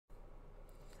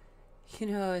You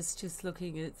know, I was just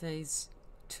looking at these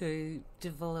two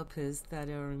developers that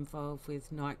are involved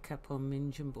with Nightcap on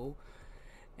Minjimble,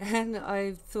 and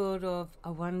I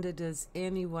wonder, does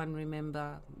anyone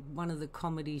remember one of the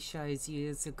comedy shows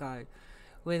years ago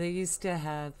where they used to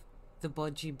have the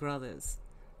Bodgy brothers?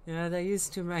 You know, they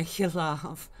used to make you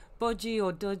laugh. Bodgy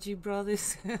or Dodgy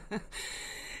brothers.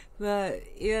 But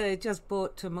yeah, it just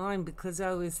brought to mind because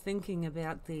I was thinking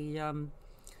about the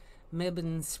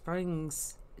Melbourne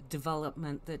Springs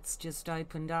development that's just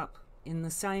opened up in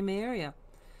the same area.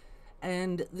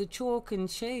 And the chalk and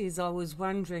cheese, I was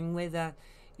wondering whether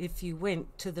if you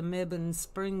went to the Melbourne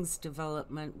Springs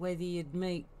development, whether you'd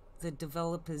meet the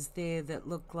developers there that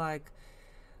look like,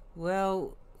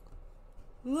 well,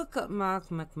 look at Mark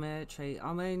McMurtry.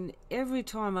 I mean, every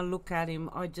time I look at him,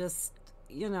 I just,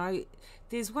 you know,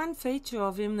 there's one feature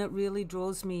of him that really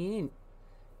draws me in.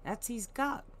 That's his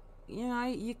gut. You know,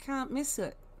 you can't miss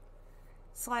it.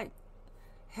 It's like,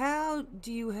 how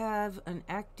do you have an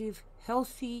active,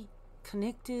 healthy,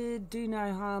 connected, do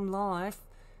no harm life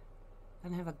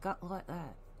and have a gut like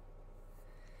that?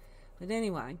 But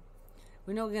anyway,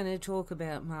 we're not going to talk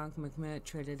about Mark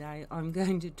McMurtry today. I'm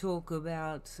going to talk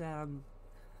about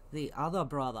the other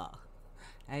brother,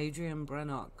 Adrian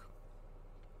Brennock.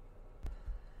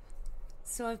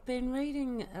 So I've been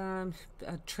reading a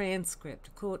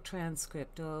court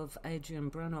transcript of Adrian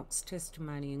Brennock's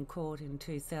testimony in court in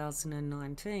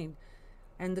 2019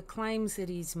 and the claims that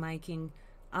he's making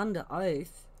under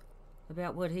oath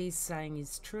about what he's saying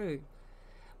is true.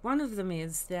 One of them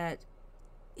is that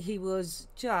he was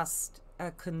just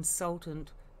a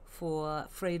consultant for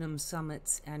Freedom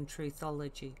Summits and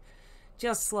Truthology.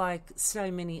 Just like so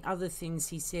many other things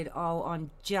he said, oh,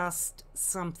 I'm just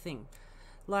something.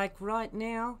 Like right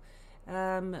now,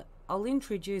 I'll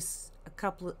introduce a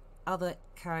couple of other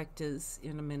characters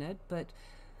in a minute, but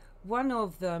one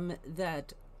of them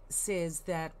that says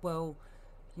that, well,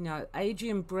 you know,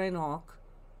 Adrian Brennock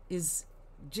is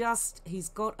just, he's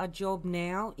got a job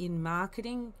now in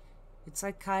marketing. It's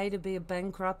okay to be a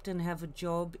bankrupt and have a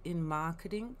job in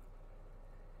marketing.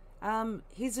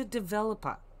 He's a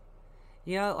developer.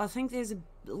 You know, I think there's a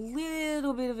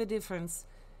little bit of a difference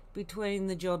between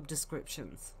the job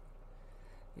descriptions,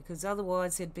 because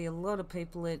otherwise there'd be a lot of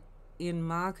people in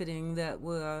marketing that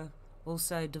were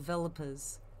also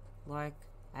developers, like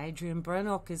Adrian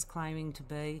Brennock is claiming to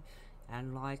be,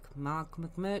 and like Mark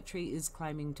McMurtry is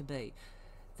claiming to be.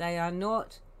 They are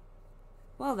not,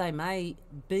 well, they may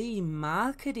be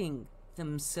marketing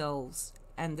themselves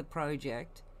and the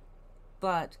project,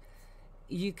 but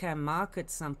you can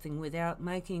market something without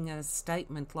making a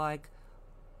statement like,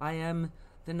 I am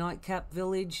the Nightcap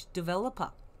Village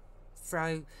developer.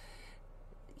 So,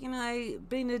 you know,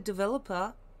 being a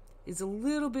developer is a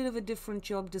little bit of a different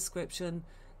job description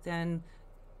than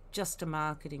just a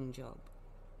marketing job.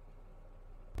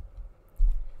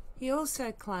 He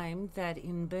also claimed that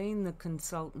in being the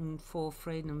consultant for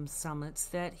Freedom Summits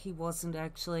that he wasn't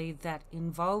actually that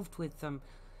involved with them,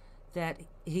 that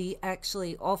he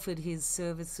actually offered his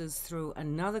services through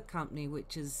another company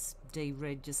which is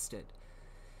deregistered.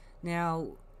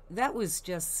 Now, that was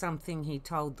just something he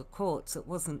told the courts. It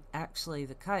wasn't actually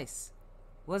the case.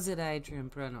 Was it, Adrian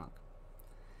Brennock?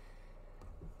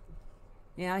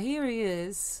 Now, here he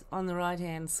is on the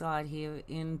right-hand side here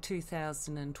in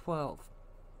 2012.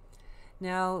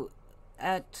 Now,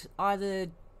 at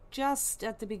either just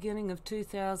at the beginning of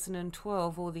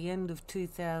 2012 or the end of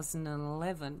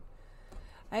 2011,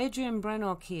 Adrian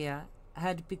Brennock here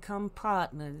had become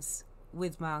partners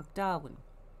with Mark Darwin.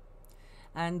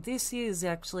 And this is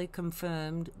actually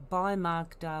confirmed by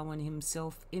Mark Darwin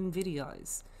himself in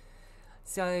videos.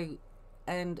 So,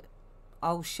 and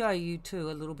I'll show you too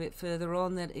a little bit further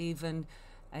on that even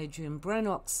Adrian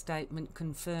Brennock's statement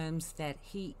confirms that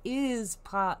he is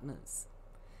partners,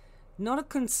 not a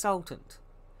consultant.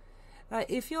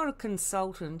 If you're a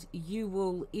consultant, you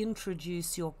will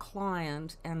introduce your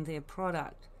client and their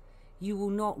product. You will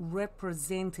not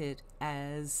represent it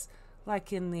as,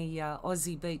 like in the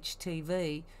Aussie Beach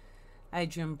TV,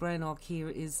 Adrian Brennock here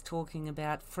is talking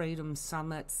about Freedom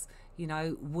Summits. You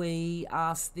know, we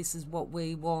ask, this is what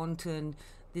we want and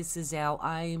this is our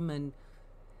aim. And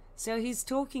so he's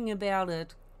talking about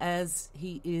it as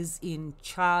he is in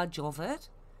charge of it,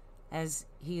 as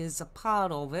he is a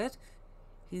part of it.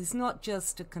 He's not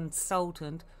just a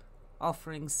consultant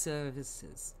offering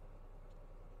services.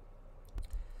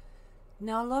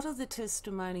 Now, a lot of the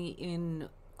testimony in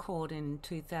court in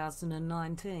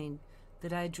 2019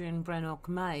 that Adrian Brennock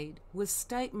made was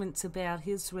statements about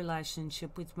his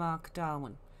relationship with Mark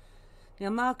Darwin.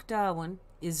 Now, Mark Darwin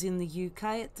is in the UK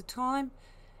at the time,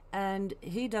 and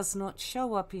he does not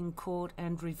show up in court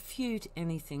and refute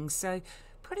anything. So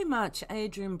pretty much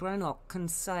Adrian Brennock can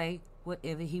say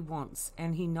whatever he wants,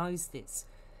 and he knows this.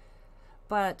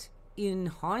 But in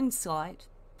hindsight,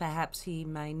 perhaps he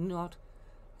may not,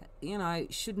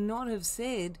 should not have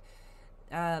said,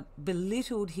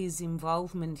 belittled his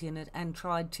involvement in it and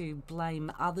tried to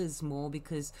blame others more,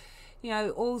 because,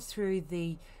 all through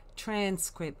the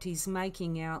transcript he's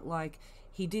making out like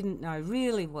he didn't know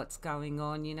really what's going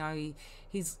on.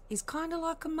 He's kind of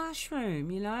like a mushroom,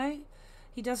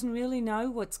 He doesn't really know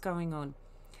what's going on.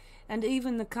 And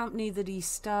even the company that he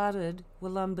started,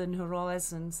 Wollumbin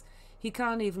Horizons, he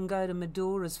can't even go to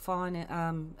Madura's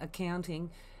accounting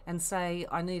and say,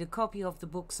 I need a copy of the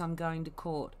books, I'm going to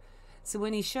court. So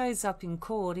when he shows up in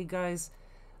court, he goes,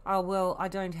 oh, well, I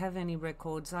don't have any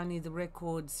records, only the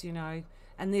records,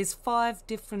 And there's 5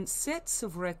 different sets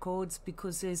of records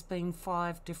because there's been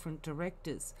 5 different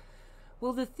directors.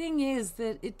 Well, the thing is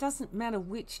that it doesn't matter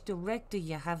which director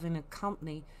you have in a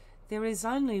company. There is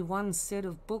only one set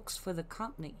of books for the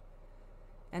company.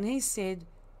 And he said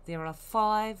there are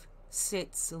 5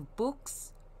 sets of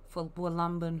books for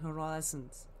Wollumbin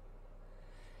Horizons.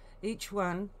 Each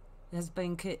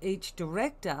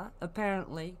director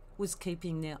apparently was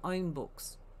keeping their own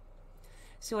books.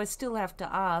 So I still have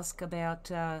to ask about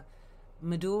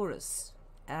Madura's.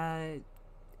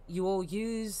 You all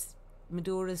use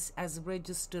Madura's as a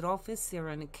registered office. They're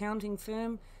an accounting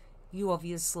firm. You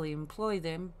obviously employ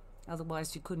them,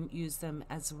 otherwise you couldn't use them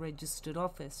as a registered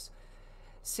office.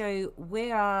 So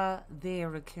where are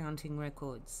their accounting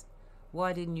records?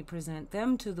 Why didn't you present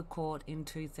them to the court in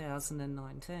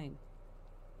 2019?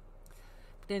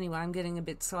 But anyway, I'm getting a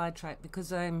bit sidetracked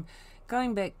because I'm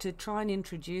going back to try and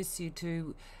introduce you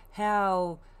to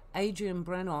how Adrian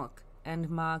Brennock and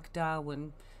Mark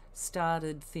Darwin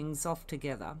started things off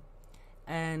together.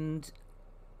 And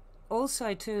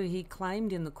also too, he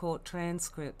claimed in the court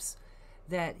transcripts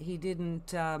that he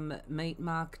didn't meet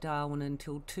Mark Darwin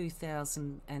until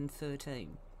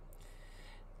 2013.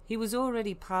 He was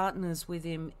already partners with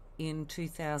him in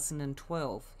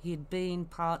 2012. He had been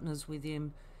partners with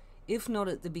him, if not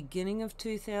at the beginning of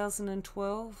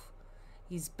 2012,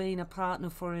 he's been a partner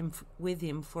with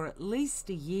him for at least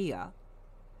a year,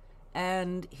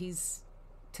 and he's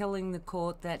telling the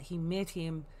court that he met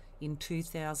him in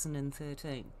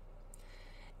 2013.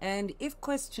 And if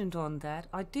questioned on that,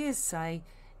 I dare say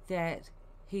that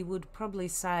he would probably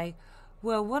say,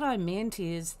 well, what I meant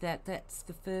is that that's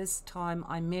the first time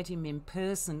I met him in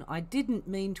person. I didn't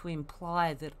mean to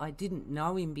imply that I didn't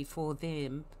know him before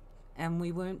then and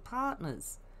we weren't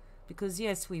partners. Because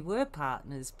yes, we were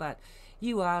partners, but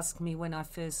you asked me when I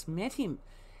first met him,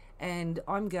 and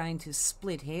I'm going to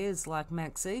split hairs like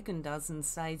Max Egan does and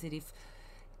say that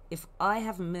if I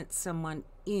haven't met someone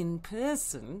in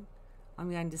person, I'm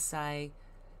going to say,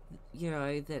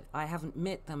 that I haven't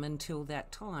met them until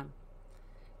that time.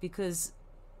 Because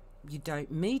you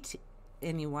don't meet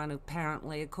anyone,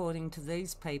 apparently, according to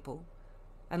these people,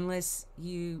 unless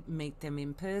you meet them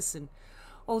in person.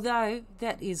 Although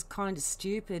that is kind of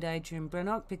stupid, Adrian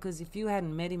Brennock, because if you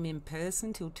hadn't met him in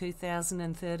person till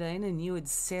 2013 and you had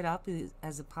set up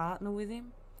as a partner with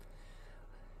him.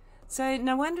 So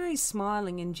no wonder he's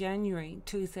smiling in January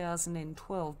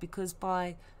 2012, because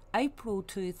by April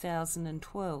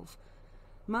 2012,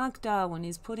 Mark Darwin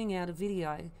is putting out a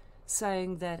video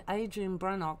saying that Adrian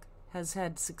Brennock has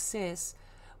had success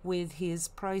with his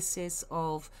process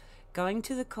of going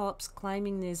to the cops,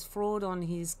 claiming there's fraud on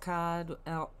his card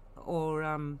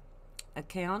or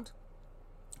account,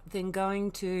 then going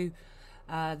to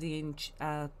the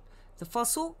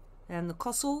fossil and the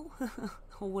COSL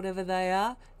or whatever they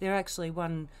are. They're actually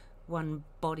one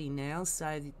body now,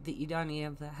 so that you don't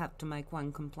ever have to make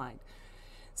one complaint.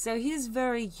 So his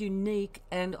very unique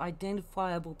and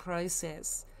identifiable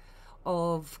process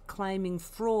of claiming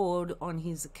fraud on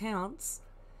his accounts,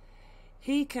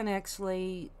 he can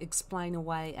actually explain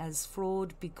away as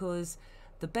fraud, because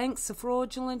the banks are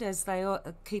fraudulent, as they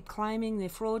keep claiming they're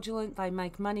fraudulent. They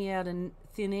make money out in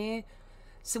thin air.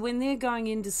 So when they're going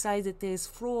in to say that there's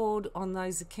fraud on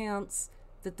those accounts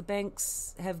that the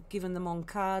banks have given them on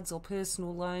cards or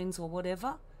personal loans or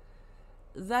whatever,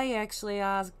 they actually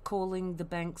are calling the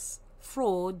banks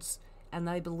frauds, and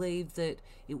they believe that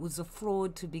it was a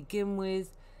fraud to begin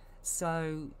with.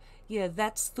 So yeah,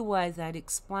 that's the way they'd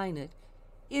explain it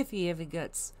if he ever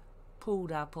gets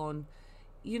pulled up on,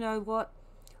 you know what,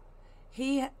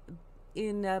 he I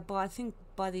think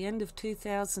by the end of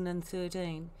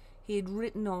 2013 he had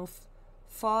written off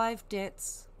 5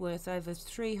 debts worth over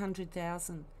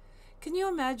 $300,000. Can you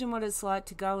imagine what it's like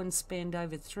to go and spend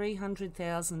over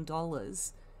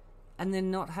 $300,000 and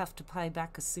then not have to pay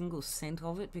back a single cent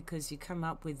of it, because you come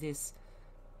up with this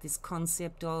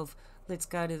concept of, let's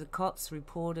go to the cops,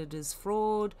 report it as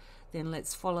fraud, then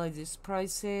let's follow this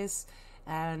process,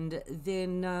 and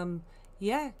then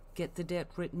get the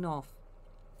debt written off.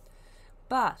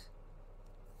 But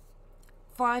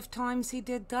 5 times he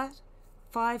did that.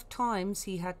 5 times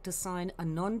he had to sign a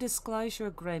non-disclosure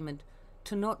agreement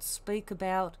to not speak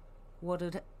about what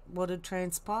had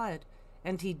transpired,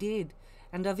 and he did.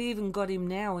 And I've even got him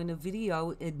now in a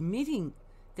video admitting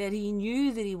that he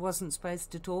knew that he wasn't supposed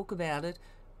to talk about it,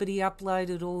 but he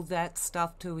uploaded all that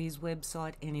stuff to his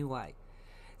website anyway.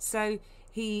 So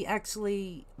he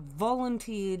actually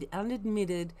volunteered and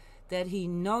admitted that he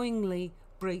knowingly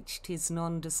breached his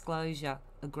non-disclosure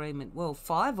agreement. Well,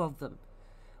 5 of them,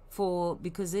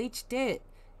 because each debt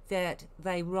that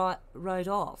they wrote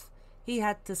off, he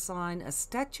had to sign a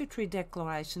statutory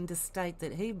declaration to state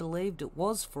that he believed it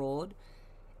was fraud,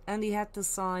 and he had to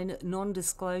sign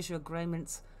non-disclosure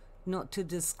agreements not to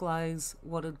disclose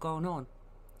what had gone on,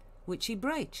 which he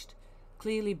breached,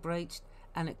 clearly breached,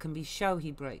 and it can be shown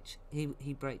he breached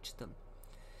them.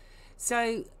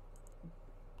 So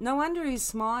no wonder he's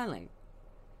smiling.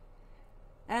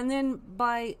 And then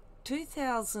by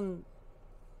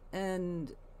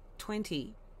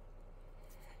 2020,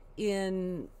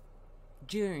 in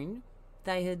June,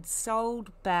 they had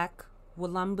sold back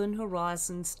Wollumbin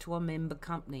Horizons to a member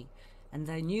company, and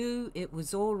they knew it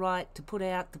was all right to put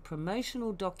out the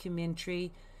promotional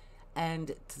documentary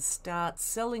and to start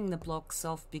selling the blocks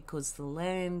off, because the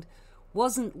land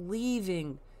wasn't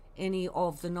leaving any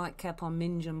of the Nightcap on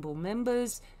Minjimble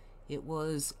members. It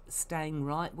was staying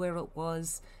right where it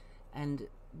was. And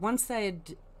once they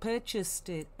had purchased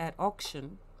it at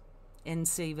auction,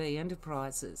 NCV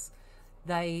Enterprises,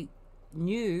 they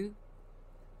knew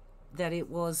that it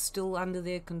was still under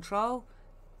their control,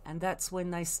 and that's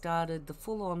when they started the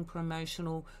full-on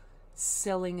promotional,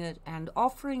 selling it and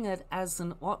offering it as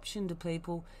an option to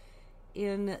people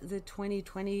in the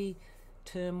 2020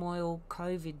 turmoil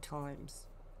COVID times.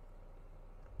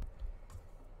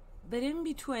 But in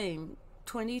between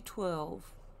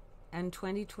 2012 and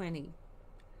 2020,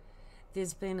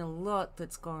 there's been a lot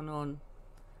that's gone on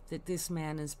that this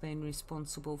man has been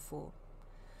responsible for.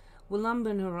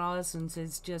 Wollumbin Horizons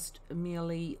is just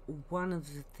merely one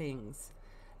of the things.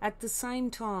 At the same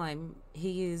time,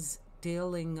 he is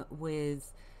dealing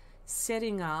with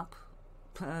setting up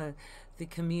the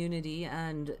community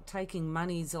and taking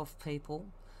monies off people.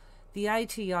 The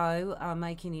ATO are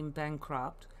making him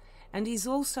bankrupt, and he's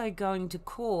also going to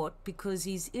court because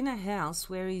he's in a house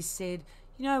where he said,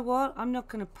 you know what, I'm not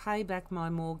going to pay back my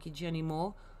mortgage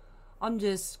anymore. I'm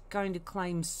just going to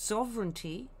claim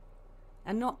sovereignty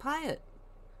and not pay it.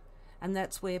 And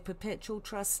that's where perpetual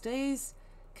trustees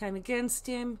came against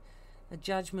him. A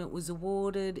judgment was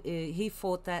awarded. He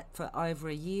fought that for over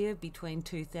a year, between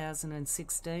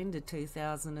 2016 to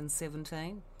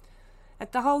 2017.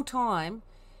 At the whole time,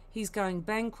 he's going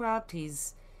bankrupt.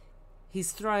 He's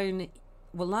thrown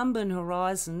Wollumbin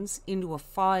Horizons into a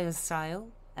fire sale,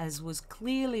 as was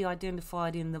clearly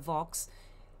identified in the Vox.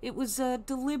 It was a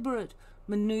deliberate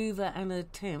manoeuvre and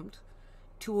attempt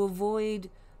to avoid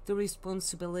the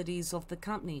responsibilities of the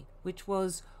company, which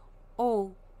was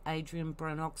all Adrian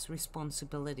Brennock's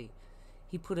responsibility.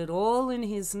 He put it all in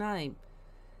his name,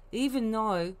 even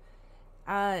though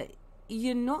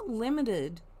you're not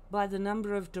limited by the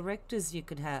number of directors you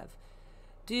could have.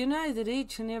 Do you know that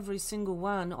each and every single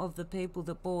one of the people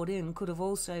that bought in could have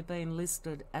also been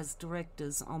listed as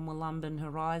directors on Wollumbin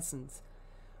Horizons,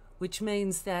 which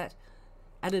means that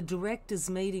at a directors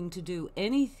meeting to do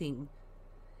anything,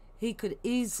 he could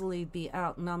easily be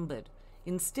outnumbered.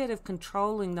 Instead of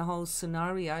controlling the whole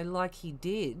scenario like he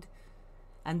did,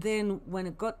 and then when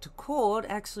it got to court,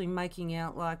 actually making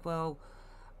out like, well,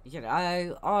 you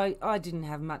know, I didn't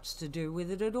have much to do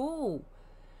with it at all.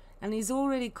 And he's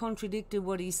already contradicted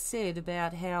what he said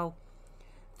about how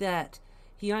that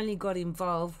he only got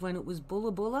involved when it was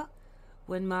Bulla,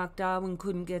 when Mark Darwin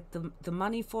couldn't get the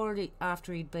money for it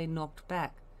after he'd been knocked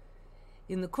back.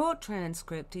 In the court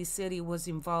transcript, he said he was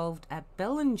involved at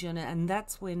Bellingen, and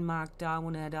that's when Mark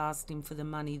Darwin had asked him for the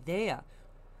money there.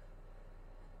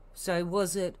 So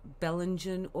was it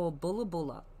Bellingen or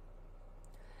Bulla?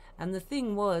 And the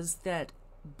thing was that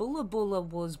Bulla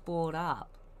was bought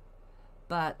up,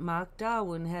 but Mark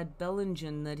Darwin had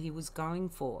Bellingen that he was going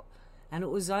for. And it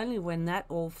was only when that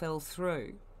all fell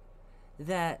through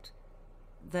that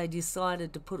they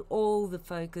decided to put all the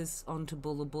focus onto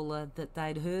Bulla that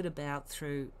they'd heard about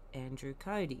through Andrew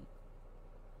Cody.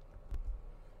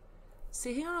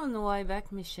 So here on the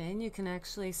Wayback Machine, you can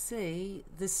actually see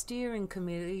the steering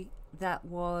committee that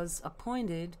was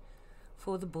appointed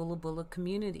for the Bulla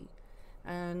community.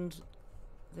 And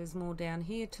there's more down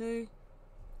here too.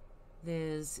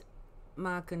 There's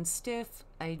Mark and Steph,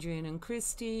 Adrian and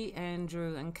Christy,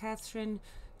 Andrew and Catherine,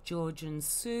 George and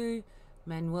Sue,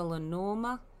 Manuel and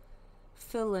Norma,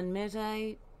 Phil and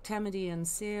Mette, Tamady and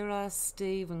Sarah,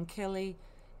 Steve and Kelly,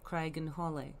 Craig and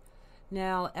Holly.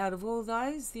 Now, out of all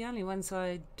those, the only ones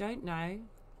I don't know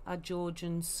are George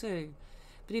and Sue.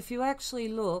 But if you actually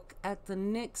look at the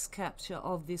next capture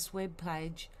of this web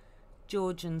page,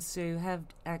 George and Sue have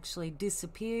actually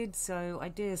disappeared, so I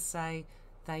dare say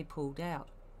they pulled out.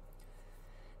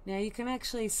 Now you can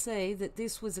actually see that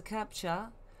this was a capture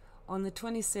on the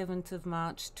 27th of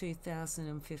March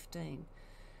 2015.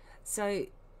 So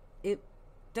it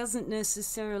doesn't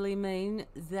necessarily mean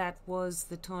that was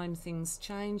the time things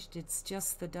changed, it's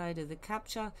just the date of the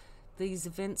capture. These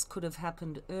events could have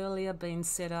happened earlier, been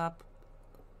set up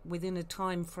within a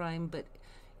time frame, but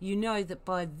you know that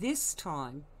by this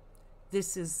time,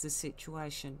 this is the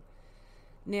situation.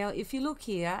 Now, if you look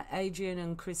here, Adrian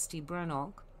and Christy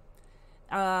Brennock,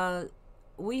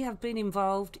 we have been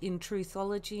involved in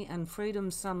Truthology and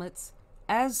Freedom Summits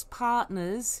as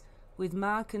partners with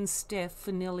Mark and Steph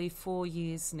for nearly 4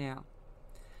 years now.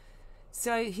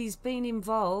 So he's been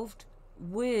involved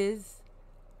with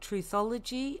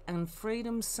Truthology and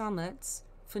Freedom Summits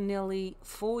for nearly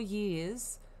 4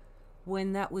 years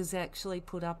when that was actually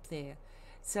put up there.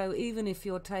 So even if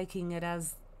you're taking it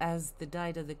as the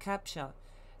date of the capture,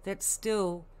 that's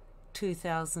still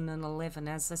 2011.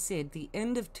 As I said, the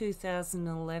end of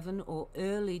 2011 or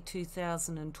early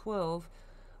 2012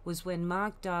 was when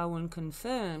Mark Darwin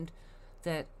confirmed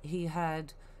that he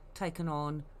had taken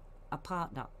on a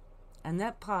partner. And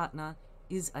that partner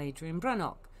is Adrian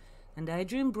Brennock. And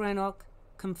Adrian Brennock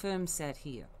confirms that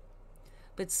here.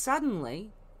 But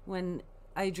suddenly, when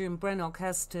Adrian Brennock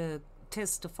has to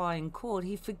testify in court,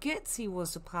 he forgets he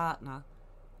was a partner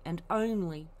and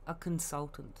only a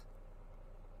consultant.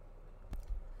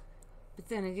 But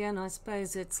then again, I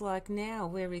suppose it's like now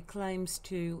where he claims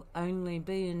to only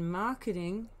be in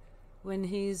marketing when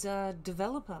he's a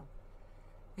developer.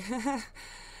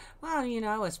 Well, you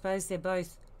know, I suppose they're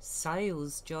both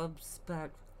sales jobs,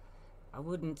 but I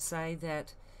wouldn't say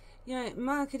that. You know,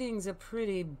 marketing's a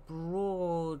pretty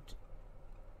broad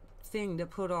thing to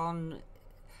put on.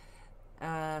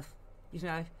 You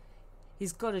know,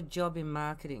 he's got a job in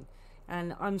marketing.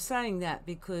 And I'm saying that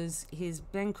because his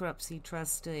bankruptcy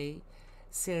trustee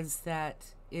says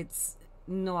that it's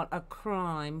not a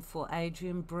crime for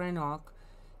Adrian Brennock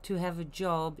to have a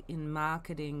job in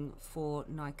marketing for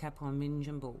Nightcap on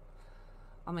Minjimble.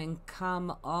 I mean,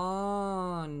 come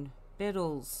on,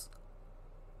 Bettles.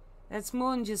 That's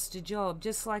more than just a job.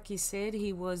 Just like he said,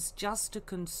 he was just a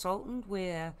consultant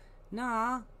where,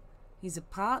 nah, he's a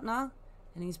partner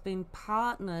and he's been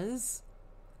partners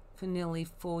for nearly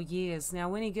 4 years. Now,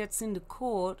 when he gets into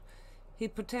court, he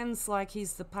pretends like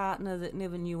he's the partner that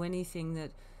never knew anything,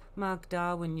 that Mark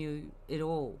Darwin knew it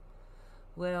all.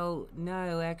 Well,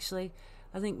 no, actually,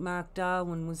 I think Mark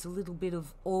Darwin was a little bit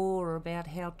of awe about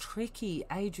how tricky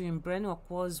Adrian Brennock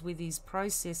was with his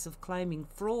process of claiming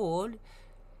fraud,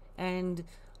 and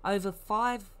over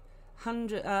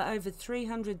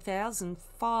 300,000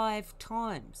 5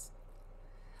 times.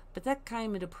 But that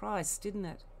came at a price, didn't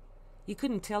it? You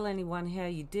couldn't tell anyone how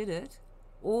you did it,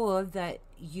 or that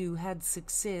you had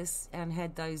success and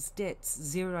had those debts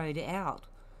zeroed out.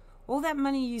 All that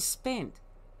money you spent,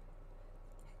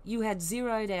 you had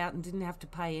zeroed out and didn't have to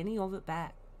pay any of it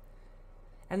back.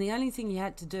 And the only thing you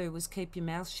had to do was keep your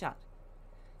mouth shut.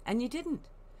 And you didn't.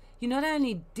 You not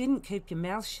only didn't keep your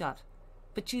mouth shut,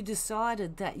 but you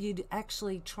decided that you'd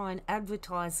actually try and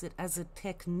advertise it as a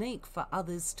technique for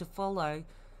others to follow,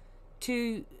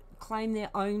 to claim their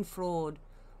own fraud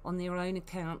on their own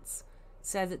accounts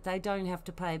so that they don't have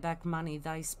to pay back money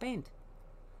they spent.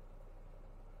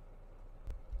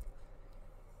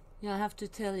 You know, I have to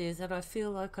tell you that I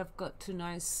feel like I've got to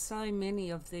know so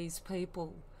many of these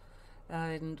people.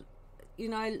 And, you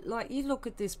know, like you look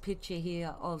at this picture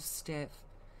here of Steph.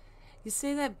 You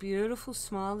see that beautiful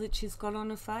smile that she's got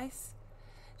on her face?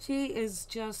 She is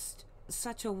just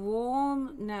such a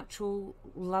warm, natural,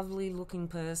 lovely looking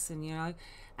person, you know.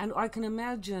 And I can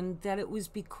imagine that it was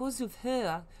because of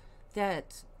her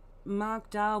that Mark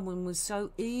Darwin was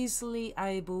so easily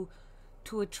able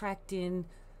to attract in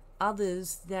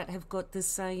others that have got the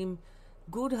same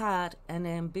good heart and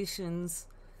ambitions.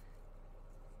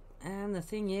 And the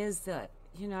thing is that,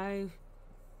 you know,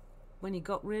 when he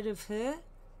got rid of her,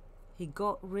 he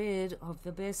got rid of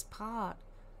the best part,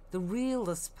 the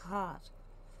realest part,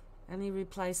 and he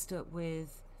replaced it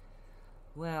with,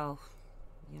 well,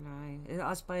 You know,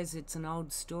 I suppose it's an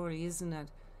old story, isn't it,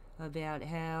 about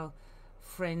how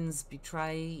friends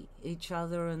betray each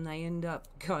other and they end up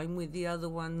going with the other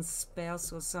one's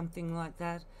spouse or something like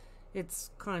that.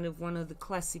 It's kind of one of the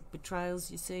classic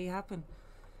betrayals you see happen.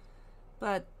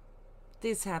 But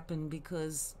this happened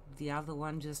because the other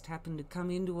one just happened to come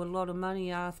into a lot of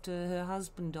money after her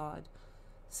husband died.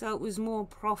 So it was more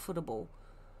profitable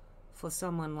for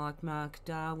someone like Mark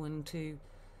Darwin to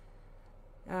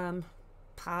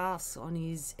pass on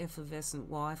his effervescent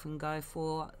wife and go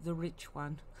for the rich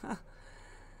one.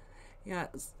 Yeah,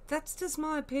 that's just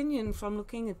my opinion from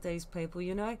looking at these people,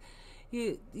 you know.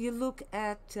 You look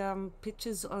at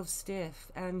pictures of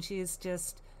Steph and she is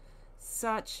just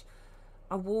such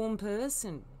a warm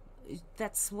person.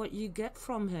 That's what you get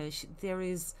from her. There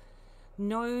is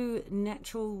no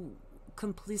natural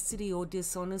complicity or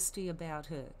dishonesty about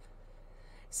her.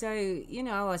 So, you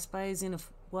know, I suppose in a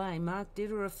way Mark did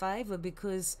her a favour,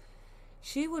 because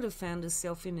she would have found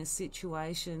herself in a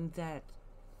situation that,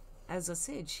 as I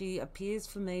said, she appears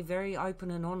for me very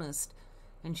open and honest,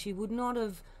 and she would not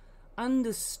have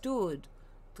understood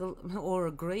or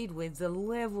agreed with the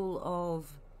level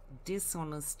of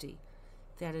dishonesty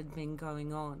that had been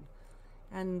going on.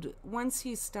 And once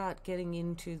you start getting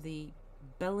into the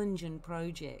Bellingen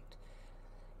project,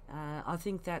 I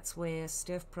think that's where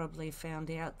Steph probably found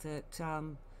out that,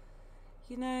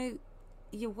 you know,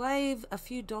 you wave a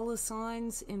few dollar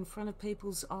signs in front of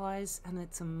people's eyes and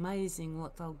it's amazing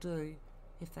what they'll do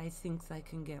if they think they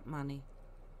can get money.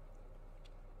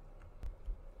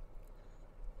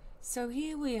 So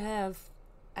here we have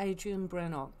Adrian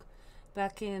Brennock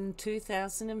back in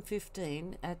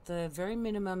 2015 at the very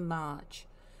minimum March,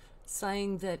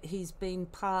 saying that he's been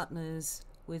partners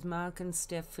with Mark and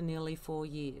Steph for nearly 4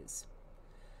 years.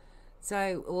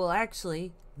 So, well,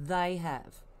 actually, they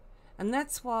have. And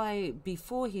that's why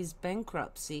before his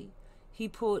bankruptcy, he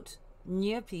put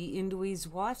Nyepi into his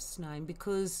wife's name,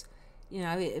 because, you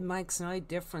know, it makes no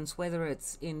difference whether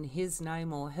it's in his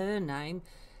name or her name.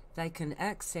 They can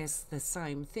access the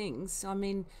same things. I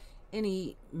mean,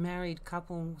 any married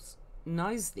couple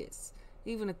knows this.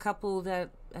 Even a couple that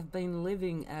have been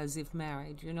living as if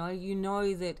married, you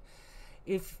know that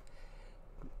if,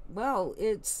 well,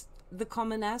 it's the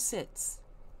common assets.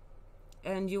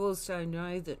 And you also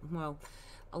know that, well,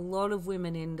 a lot of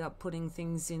women end up putting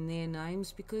things in their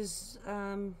names because,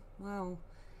 well,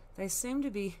 they seem to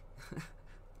be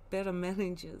better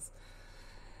managers.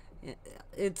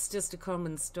 It's just a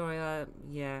common story.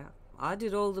 I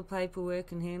did all the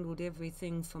paperwork and handled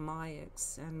everything for my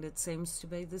ex, and it seems to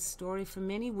be the story for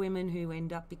many women who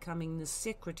end up becoming the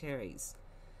secretaries.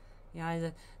 You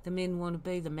know, the men want to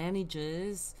be the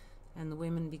managers and the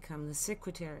women become the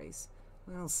secretaries.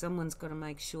 Well, someone's got to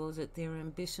make sure that their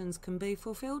ambitions can be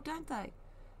fulfilled, don't they?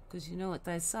 Because you know what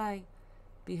they say,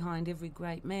 behind every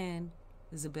great man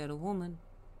is a better woman.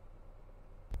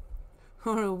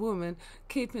 Or a woman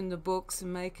keeping the books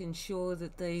and making sure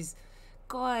that these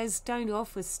guys don't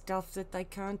offer stuff that they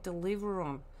can't deliver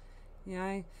on. You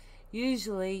know,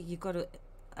 usually you've got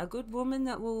a good woman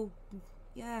that will,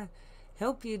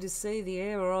 help you to see the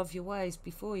error of your ways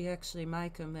before you actually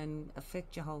make them and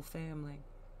affect your whole family.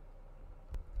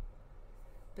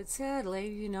 But sadly,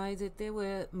 you know that there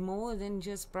were more than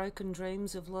just broken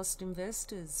dreams of lost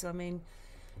investors. I mean,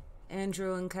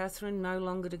 Andrew and Catherine no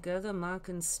longer together, Mark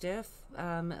and Steph.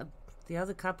 The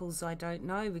other couples I don't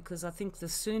know, because I think the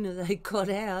sooner they got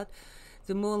out,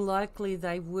 the more likely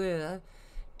they were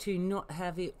to not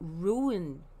have it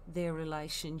ruin their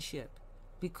relationship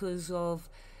because of,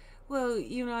 well,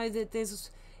 you know, that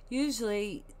there's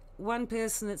usually one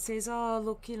person that says, oh,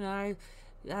 look, you know,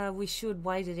 we should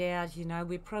wait it out, you know,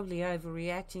 we're probably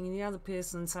overreacting. And the other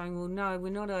person saying, well, no, we're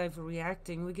not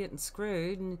overreacting, we're getting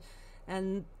screwed.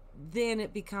 And then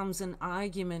it becomes an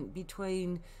argument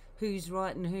between who's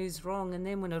right and who's wrong. And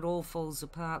then when it all falls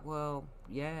apart, well,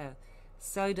 yeah,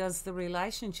 so does the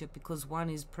relationship, because one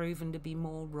is proven to be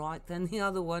more right than the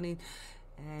other one.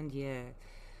 And yeah,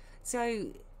 so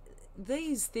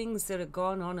these things that have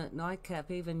gone on at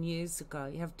Nightcap even years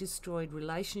ago have destroyed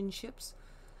relationships.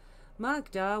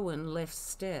 Mark Darwin left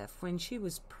Steph when she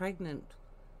was pregnant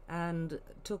and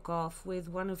took off with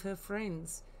one of her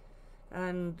friends,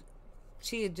 and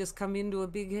she had just come into a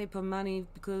big heap of money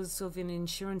because of an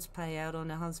insurance payout on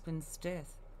her husband's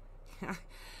death.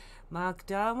 Mark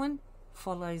Darwin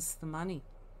follows the money,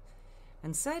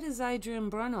 and so does Adrian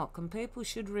Brennock, and people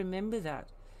should remember that,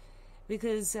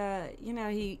 because you know,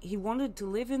 he wanted to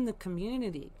live in the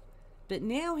community, but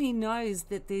now he knows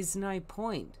that there's no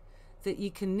point, that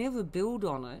you can never build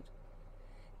on it.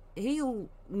 He'll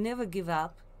never give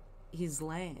up his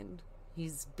land.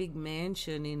 his big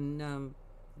mansion in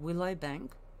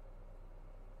Willowbank.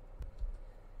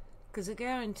 Because I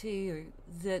guarantee you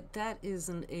that that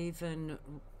isn't even,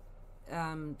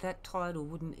 that title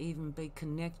wouldn't even be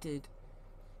connected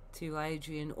to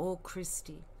Adrian or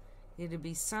Christy. It'd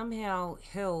be somehow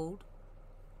held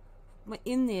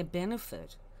in their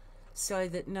benefit so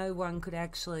that no one could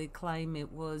actually claim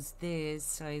it was theirs,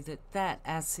 so that that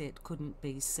asset couldn't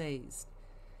be seized.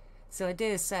 So I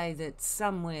dare say that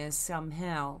somewhere,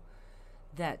 somehow,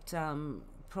 that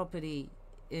property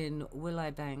in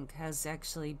Willowbank has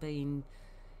actually been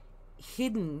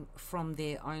hidden from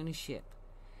their ownership.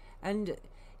 And,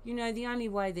 you know, the only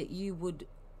way that you would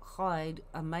hide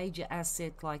a major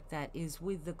asset like that is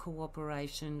with the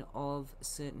cooperation of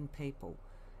certain people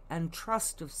and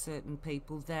trust of certain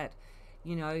people that,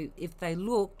 you know, if they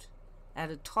looked at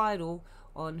a title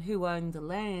on who owned the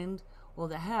land or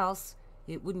the house,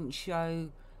 it wouldn't show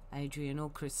Adrian or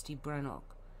Christy Brennock.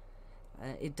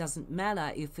 It doesn't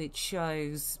matter if it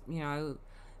shows, you know,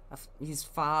 his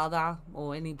father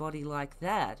or anybody like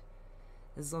that,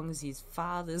 as long as his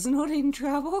father's not in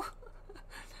trouble.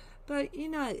 But, you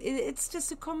know, it's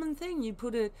just a common thing. You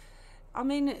put it, I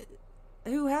mean,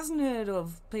 who hasn't heard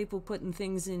of people putting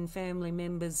things in family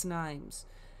members' names?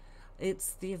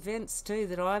 It's the events too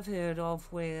that I've heard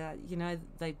of where, you know,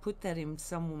 they put that in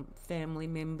some family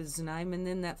member's name, and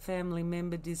then that family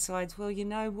member decides, well, you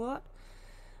know what?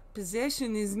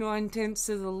 Possession is 9/10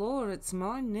 of the law, it's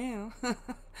mine now.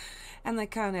 And they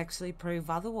can't actually prove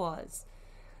otherwise.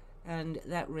 And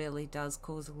that really does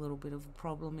cause a little bit of a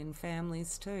problem in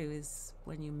families too, is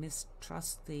when you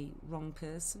mistrust the wrong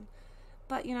person.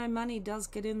 But, you know, money does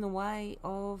get in the way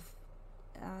of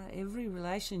every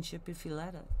relationship if you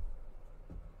let it.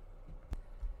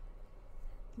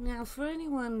 Now, for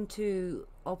anyone to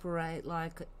operate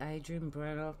like Adrian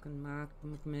Brennock and Mark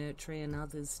McMurtry and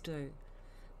others do,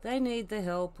 they need the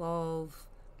help of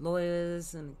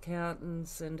lawyers and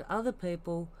accountants and other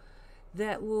people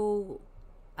that will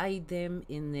aid them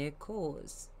in their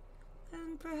cause.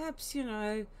 And perhaps, you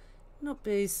know, not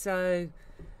be so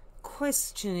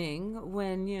questioning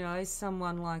when, you know,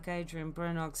 someone like Adrian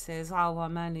Brennock says, oh,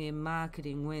 I'm only in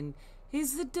marketing, when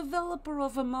he's the developer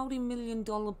of a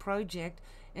multi-million-dollar project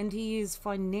and he is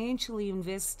financially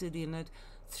invested in it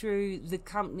through the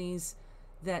companies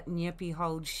that Nyepi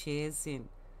holds shares in.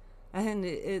 And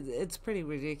it's pretty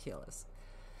ridiculous.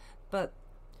 But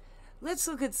let's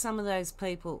look at some of those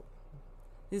people.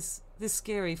 This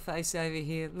scary face over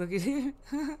here, look at him.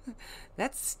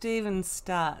 That's Stephen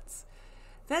Staatz.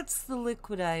 That's the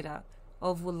liquidator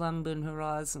of Wollumbin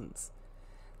Horizons.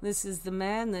 This is the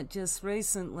man that just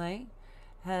recently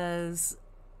has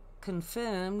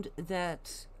confirmed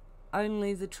that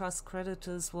only the trust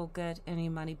creditors will get any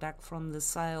money back from the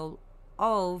sale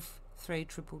of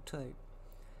 3222.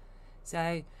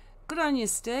 So, good on you,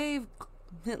 Steve.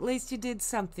 At least you did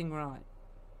something right.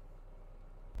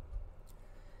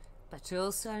 But you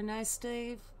also know,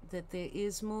 Steve, that there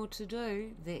is more to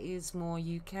do. There is more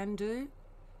you can do,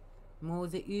 more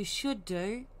that you should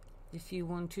do if you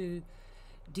want to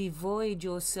devoid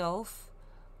yourself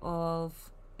of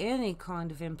any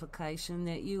kind of implication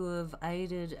that you have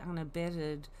aided and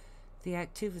abetted the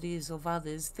activities of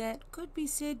others that could be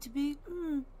said to be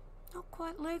not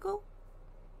quite legal.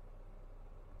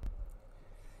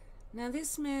 Now,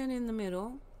 this man in the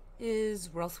middle is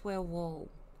Rothwell Wall.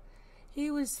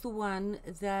 He was the one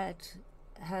that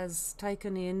has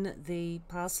taken in the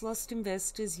past lost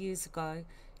investors years ago.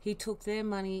 He took their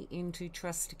money into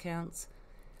trust accounts,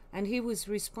 and he was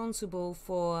responsible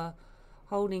for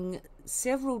holding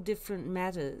several different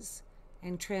matters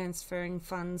and transferring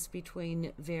funds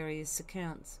between various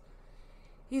accounts.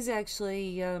 He's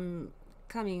actually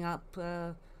coming up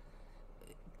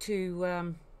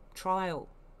to trial.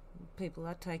 People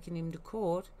are taking him to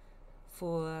court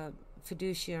for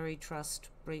fiduciary trust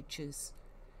breaches,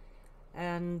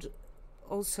 and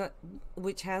also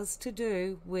which has to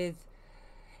do with,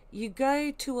 you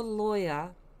go to a lawyer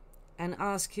and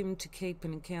ask him to keep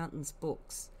an accountant's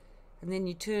books, and then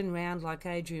you turn around like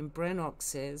Adrian Brennock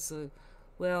says,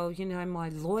 well, you know, my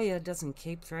lawyer doesn't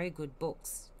keep very good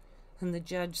books. And the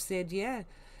judge said, yeah,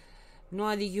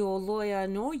 neither your lawyer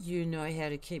nor you know how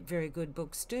to keep very good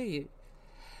books, do you?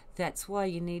 That's why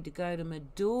you need to go to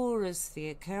Maduris, the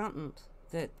accountant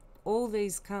that all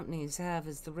these companies have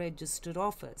as the registered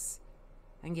office,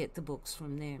 and get the books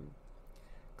from them.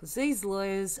 Because these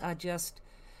lawyers are just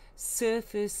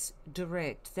surface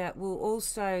direct, that will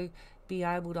also be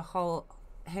able to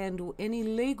handle any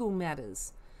legal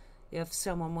matters. If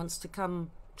someone wants to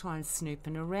come try and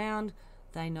snooping around,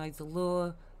 they know the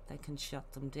law, they can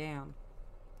shut them down.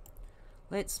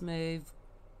 let's move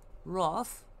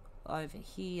Roth over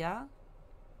here.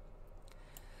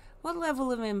 What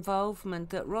level of involvement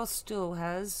that Roth still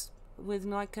has with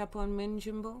Nightcap on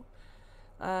Minjimble?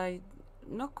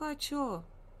 Not quite sure,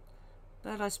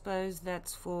 but I suppose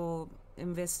that's for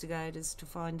investigators to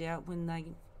find out when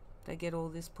they get all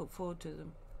this put forward to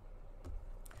them.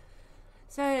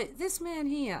 So this man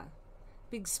here,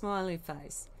 big smiley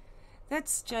face,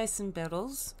 that's Jason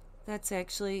Bettles. That's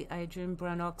actually Adrian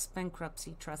Brennock's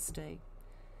bankruptcy trustee.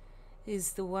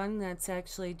 He's the one that's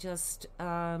actually just,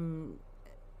 well,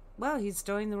 he's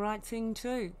doing the right thing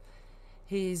too.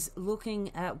 He's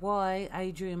looking at why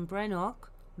Adrian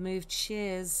Brennock moved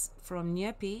shares from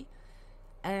Nyepi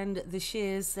and the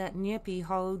shares that Nyepi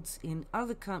holds in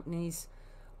other companies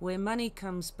where money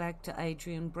comes back to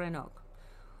Adrian Brennock.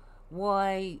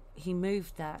 Why he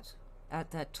moved that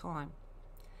at that time.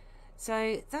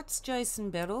 So that's Jason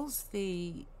Bettles,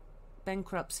 the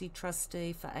bankruptcy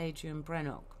trustee for Adrian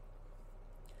Brennock.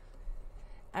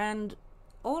 And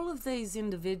all of these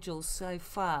individuals so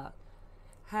far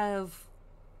have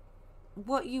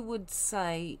what you would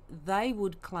say they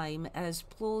would claim as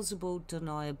plausible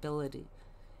deniability,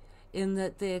 in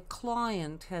that their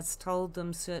client has told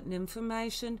them certain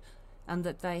information and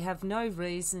that they have no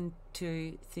reason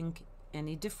to think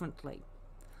any differently.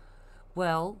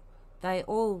 Well, they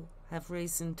all have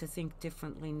reason to think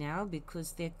differently now,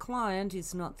 because their client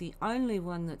is not the only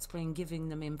one that's been giving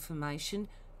them information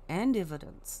and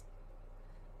evidence.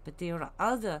 But there are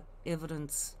other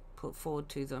evidence put forward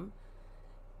to them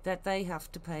that they have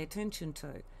to pay attention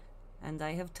to. And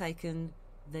they have taken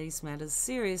these matters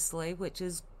seriously, which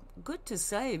is good to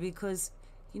say, because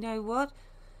you know what?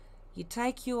 You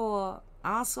take your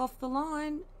ass off the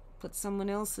line, put someone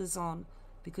else's on,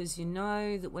 because you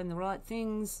know that when the right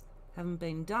things haven't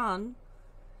been done,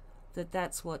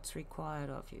 that's what's required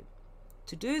of you.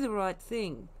 To do the right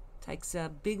thing takes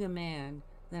a bigger man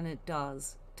than it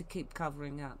does to keep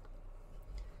covering up.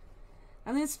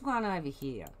 And this one over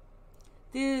here,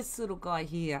 this little guy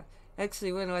here,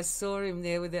 actually when I saw him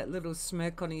there with that little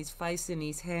smirk on his face and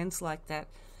his hands like that,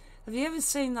 have you ever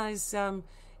seen those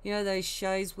those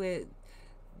shows where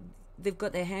they've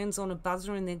got their hands on a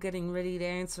buzzer and they're getting ready to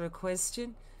answer a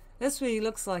question? That's what he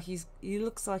looks like. He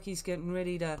looks like he's getting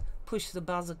ready to push the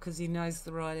buzzer because he knows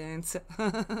the right answer.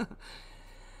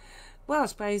 Well, I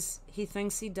suppose he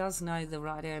thinks he does know the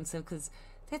right answer, because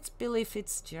that's Billy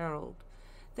Fitzgerald.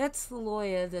 That's the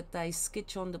lawyer that they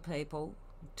sketch onto people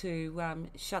to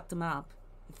shut them up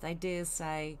if they dare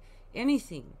say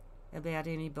anything about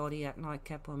anybody at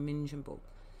Nightcap or Minjimble.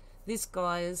 This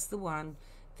guy is the one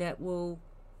that will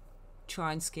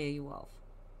try and scare you off.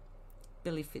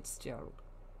 Billy Fitzgerald.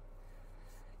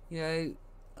 You know,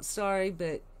 sorry,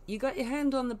 but you got your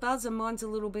hand on the buzzer, mine's a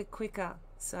little bit quicker,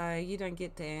 so you don't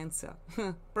get to answer.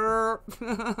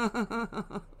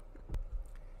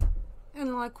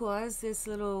 And likewise, this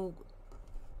little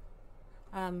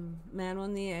man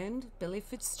on the end, Billy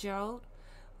Fitzgerald,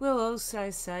 will also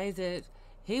say that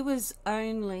he was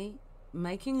only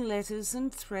making letters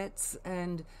and threats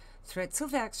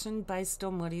of action based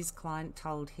on what his client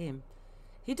told him.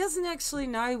 He doesn't actually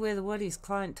know whether what his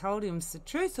client told him is the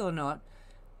truth or not,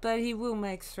 but he will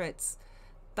make threats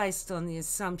based on the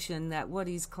assumption that what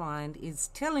his client is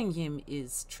telling him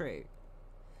is true.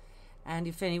 And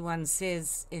if anyone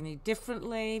says any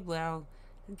differently, well,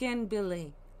 again,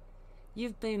 Billy,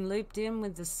 you've been looped in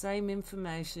with the same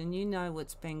information. You know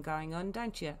what's been going on,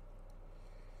 don't you?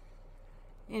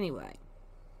 Anyway,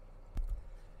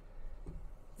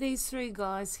 these three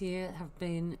guys here have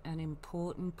been an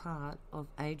important part of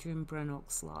Adrian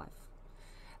Brennock's life,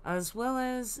 as well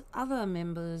as other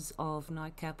members of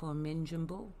Nightcap or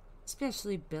Minjimble,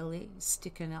 especially Billy,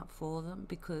 sticking up for them,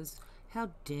 because how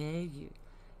dare you?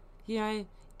 You know,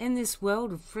 in this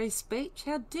world of free speech,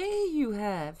 how dare you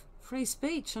have free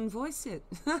speech and voice it?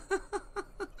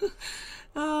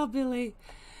 Oh, Billy,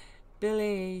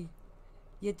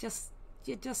 you're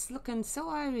just looking so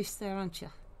Irish there, aren't you?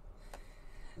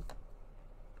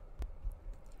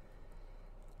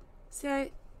 So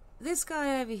this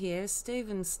guy over here,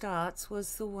 Stephen Staatz,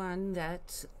 was the one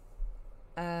that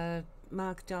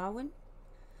Mark Darwin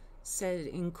said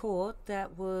in court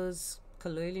that was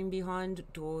colluding behind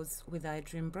doors with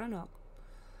Adrian Brennock.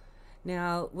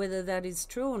 Now, whether that is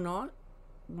true or not,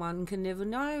 one can never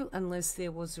know unless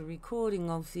there was a recording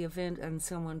of the event and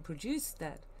someone produced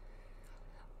that.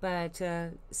 But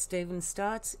Stephen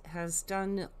Staatz has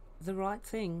done the right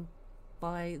thing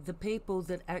by the people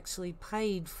that actually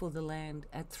paid for the land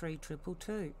at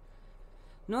 3222.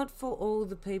 Not for all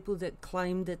the people that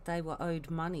claimed that they were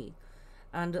owed money.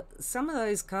 And some of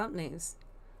those companies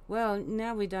Well,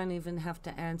 now we don't even have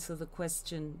to answer the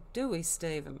question, do we,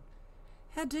 Stephen?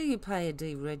 How do you pay a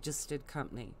deregistered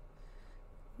company?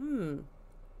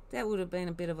 That would have been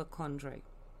a bit of a quandary.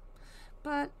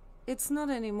 But it's not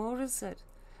anymore, is it?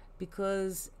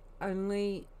 Because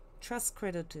only trust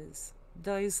creditors,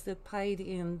 those that paid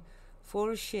in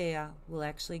for a share, will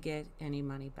actually get any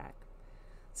money back.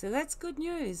 So that's good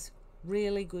news,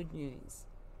 really good news.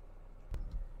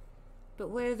 But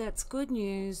where that's good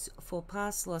news for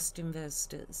past lost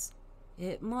investors,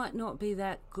 it might not be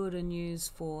that good a news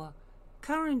for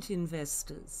current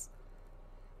investors,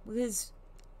 because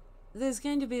there's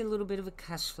going to be a little bit of a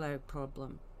cash flow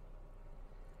problem.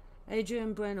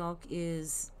 Adrian Brennock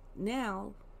is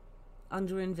now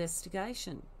under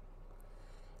investigation,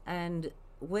 and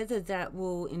whether that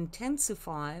will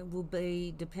intensify will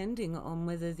be depending on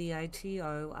whether the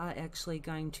ATO are actually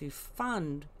going to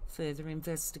fund further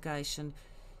investigation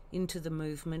into the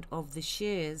movement of the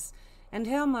shares and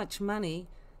how much money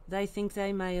they think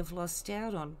they may have lost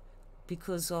out on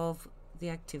because of the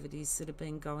activities that have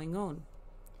been going on.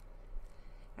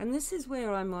 And this is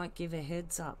where I might give a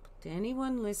heads up to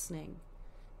anyone listening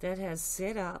that has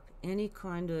set up any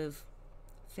kind of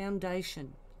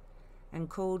foundation and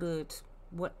called it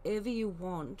whatever you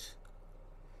want.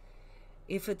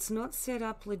 If it's not set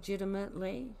up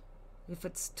legitimately, if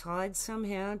it's tied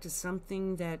somehow to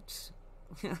something that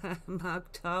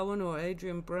Mark Darwin or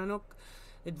Adrian Brennock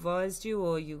advised you,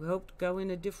 or you helped go in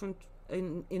a different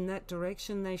in that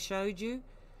direction they showed you,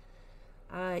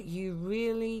 you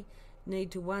really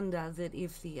need to wonder that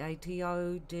if the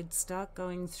ATO did start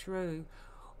going through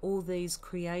all these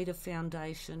creative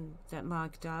foundation that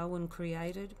Mark Darwin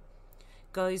created,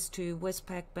 goes to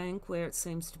Westpac Bank, where it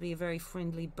seems to be a very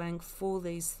friendly bank for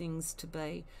these things to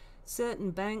be. Certain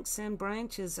banks and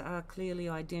branches are clearly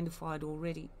identified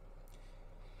already.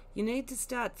 You need to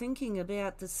start thinking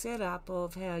about the setup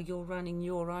of how you're running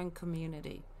your own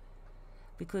community.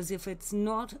 Because if it's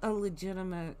not a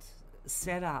legitimate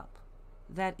setup,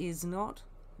 that is not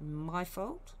my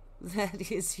fault.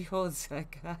 That is yours,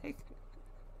 okay?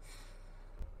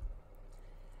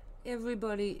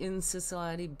 Everybody in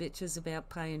society bitches about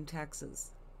paying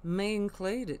taxes, me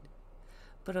included.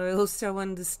 But I also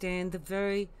understand the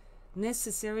very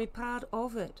necessary part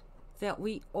of it, that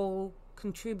we all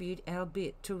contribute our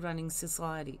bit to running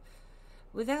society.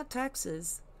 Without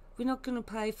taxes, we're not going to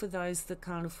pay for those that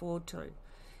can't afford to.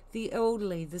 The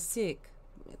elderly, the sick.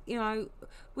 You know,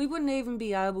 we wouldn't even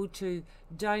be able to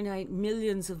donate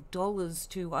millions of dollars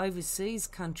to overseas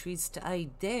countries to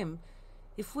aid them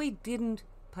if we didn't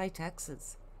pay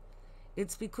taxes.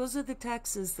 It's because of the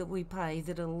taxes that we pay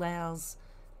that allows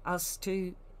us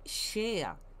to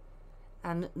share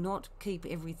and not keep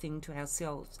everything to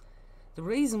ourselves. The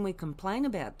reason we complain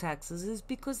about taxes is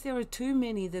because there are too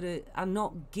many that are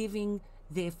not giving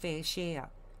their fair share.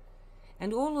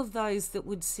 And all of those that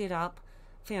would set up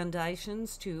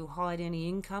foundations to hide any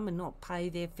income and not pay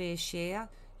their fair share,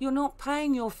 you're not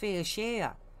paying your fair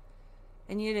share.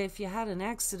 And yet if you had an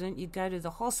accident, you'd go to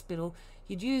the hospital,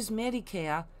 you'd use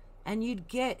Medicare, and you'd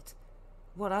get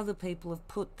what other people have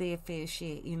put their fair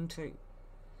share into.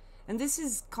 And this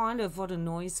is kind of what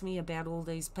annoys me about all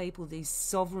these people, these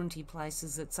sovereignty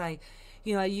places that say,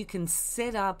 you know, you can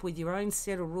set up with your own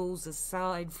set of rules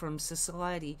aside from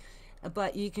society,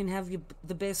 but you can have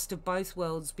the best of both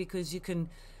worlds because you can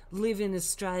live in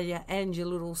Australia and your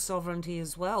little sovereignty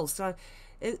as well. So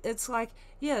it's like,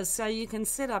 yeah, so you can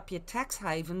set up your tax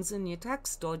havens and your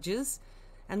tax dodgers,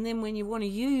 and then when you want to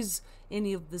use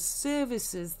any of the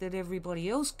services that everybody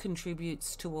else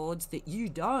contributes towards that you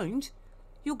don't,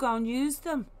 you'll go and use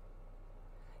them.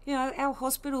 You know, our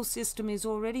hospital system is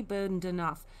already burdened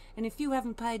enough, and if you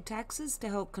haven't paid taxes to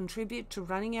help contribute to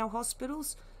running our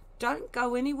hospitals, don't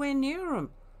go anywhere near them.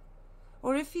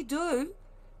 Or if you do,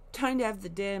 don't have the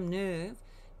damn nerve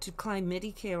to claim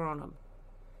Medicare on them.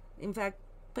 In fact,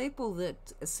 people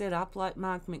that are set up like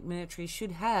Mark McMurtry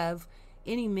should have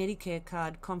any Medicare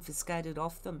card confiscated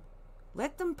off them.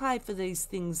 Let them pay for these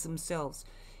things themselves.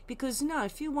 Because, no,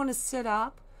 if you want to set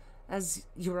up as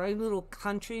your own little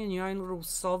country and your own little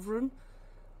sovereign,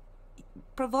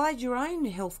 provide your own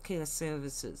healthcare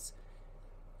services.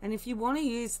 And if you want to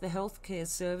use the healthcare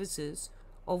services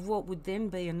of what would then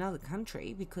be another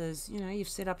country, because, you know, you've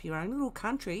set up your own little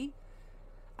country,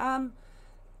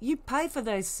 you pay for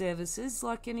those services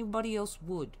like anybody else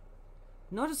would.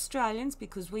 Not Australians,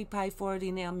 because we pay for it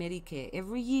in our Medicare.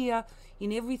 Every year,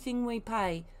 in everything we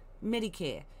pay,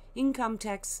 Medicare. Income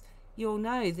tax, you'll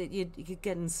know that you're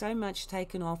getting so much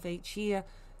taken off each year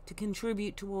to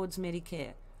contribute towards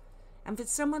Medicare. And for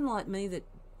someone like me that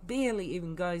barely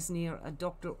even goes near a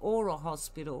doctor or a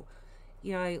hospital,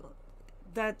 You know,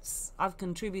 I've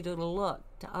contributed a lot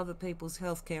to other people's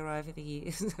healthcare over the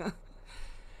years.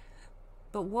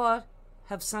 But what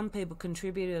have some people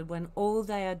contributed when all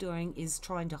they are doing is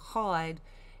trying to hide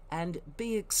and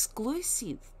be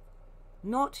exclusive,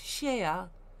 not share,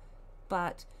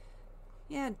 but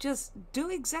just do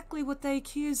exactly what they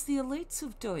accuse the elites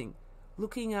of doing,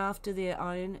 looking after their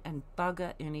own and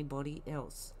bugger anybody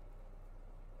else.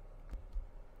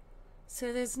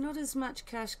 So there's not as much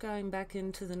cash going back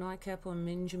into the nightcap on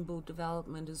Minjimble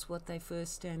development as what they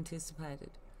first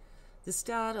anticipated. The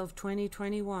start of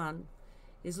 2021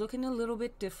 is looking a little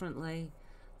bit differently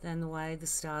than the way the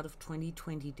start of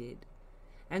 2020 did.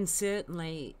 And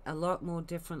certainly a lot more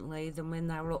differently than when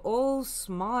they were all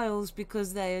smiles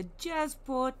because they had just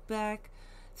bought back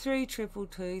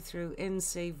 3222 through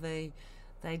NCV.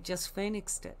 They just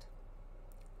phoenixed it.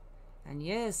 And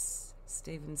yes,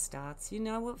 Stephen Staatz, you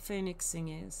know what phoenixing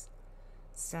is.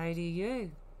 So do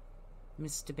you,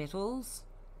 Mr. Bettles,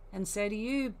 and so do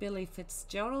you, Billy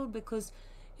Fitzgerald, because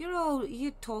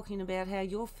you're talking about how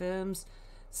your firm's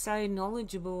so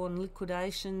knowledgeable on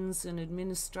liquidations and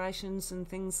administrations and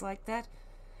things like that.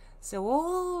 So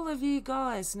all of you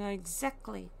guys know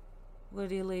exactly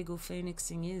what illegal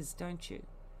phoenixing is, don't you?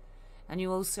 And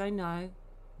you also know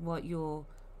what your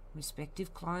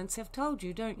respective clients have told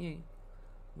you, don't you?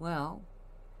 Well,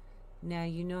 now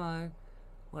you know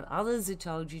what others have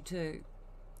told you too.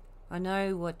 I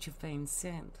know what you've been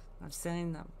sent. I've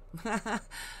seen them.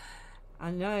 I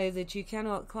know that you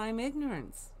cannot claim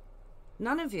ignorance.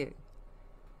 None of you.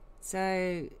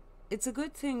 So it's a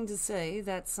good thing to see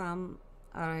that some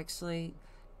are actually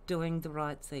doing the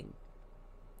right thing.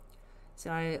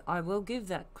 So I will give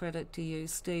that credit to you,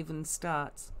 Stephen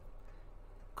Staatz.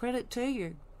 Credit to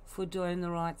you for doing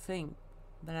the right thing.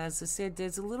 But as I said,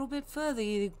 there's a little bit further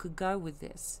you could go with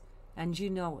this, and you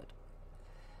know it.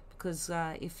 Because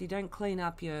if you don't clean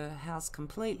up your house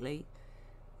completely,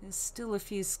 there's still a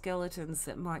few skeletons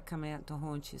that might come out to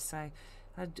haunt you. So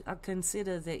I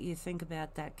consider that you think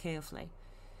about that carefully,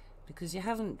 because you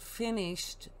haven't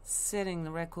finished setting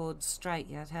the record straight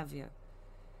yet, have you?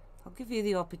 I'll give you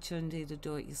the opportunity to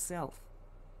do it yourself.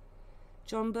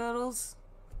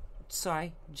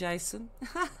 Jason.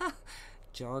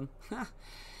 John.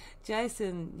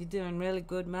 Jason, you're doing really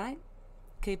good, mate.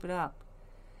 Keep it up.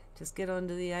 Just get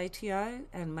onto the ATO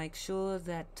and make sure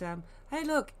that, hey,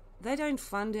 look, they don't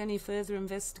fund any further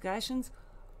investigations.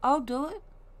 I'll do it.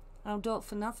 I'll do it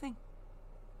for nothing.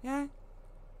 Yeah?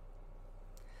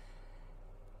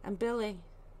 And Billy,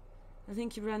 I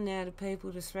think you're running out of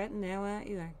people to threaten now, aren't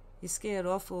you? You scared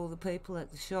off all the people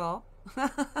at the shop.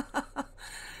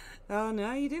 Oh,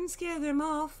 no, you didn't scare them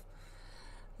off.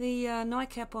 The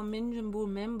Nightcap on Minjimble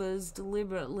members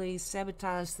deliberately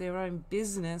sabotaged their own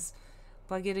business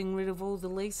by getting rid of all the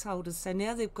leaseholders. So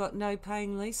now they've got no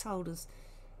paying leaseholders.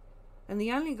 And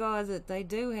the only guy that they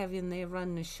do have in there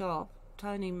running the shop,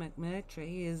 Tony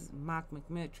McMurtry, is Mark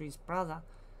McMurtry's brother.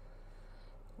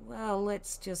 Well,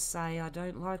 let's just say I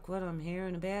don't like what I'm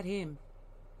hearing about him.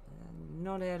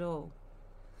 Not at all.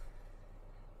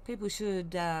 People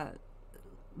should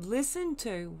listen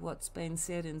to what's been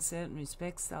said in certain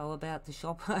respects, though, about the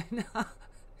shop owner.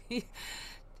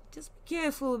 Just be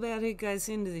careful about who goes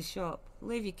into the shop.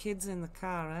 Leave your kids in the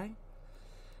car, eh?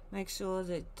 Make sure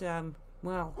that,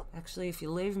 well, actually, if you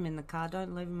leave them in the car,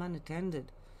 don't leave them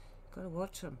unattended. Got to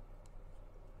watch them.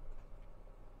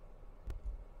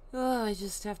 Oh, I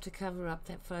just have to cover up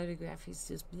that photograph. He's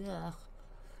just, ugh.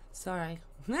 Sorry.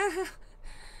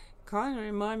 Kind of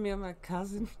remind me of my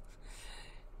cousin.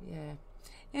 Yeah.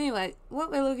 Anyway, what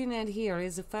we're looking at here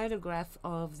is a photograph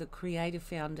of the Creative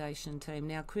Foundation team.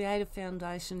 Now, Creative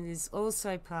Foundation is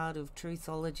also part of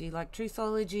Truthology. Like,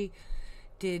 Truthology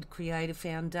did Creative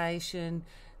Foundation.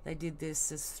 They did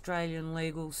this Australian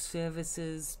Legal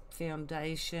Services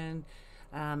Foundation.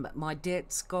 My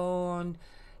Debt's Gone.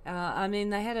 I mean,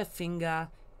 they had a finger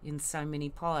in so many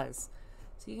pies.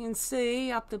 So you can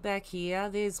see up the back here,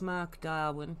 there's Mark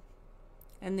Darwin,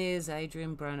 and there's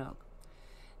Adrian Brennock.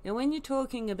 Now, when you're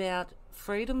talking about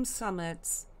Freedom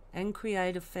Summits and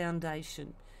Creative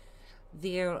Foundation,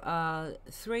 there are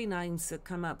three names that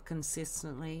come up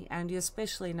consistently, and you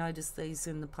especially notice these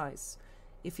in the posts.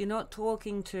 If you're not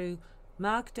talking to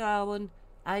Mark Darwin,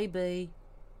 AB,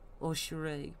 or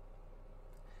Cherie.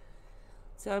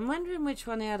 So I'm wondering which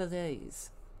one out of these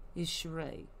is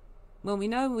Cherie. Well, we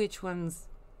know which ones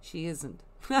she isn't.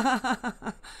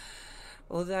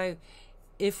 Although,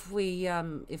 if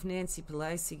Nancy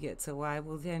Pelosi gets away,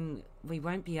 well, then we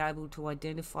won't be able to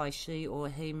identify she or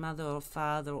he, mother or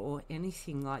father or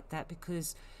anything like that,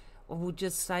 because, or we'll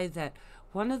just say that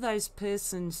one of those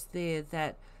persons there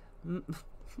that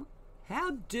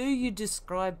How do you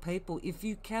describe people if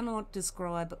you cannot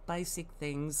describe basic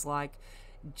things like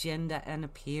gender and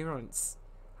appearance?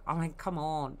 I mean, come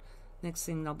on. Next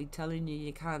thing they'll be telling you,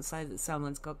 you can't say that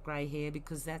someone's got grey hair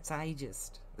because that's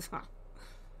ageist.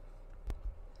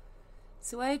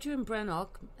 So Adrian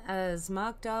Brennock, as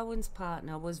Mark Darwin's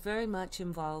partner, was very much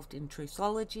involved in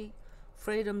Truthology,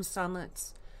 Freedom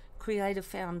Summits, Creator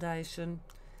Foundation,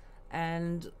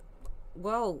 and,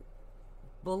 well,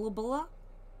 Wollumbin.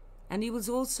 And he was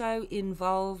also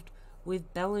involved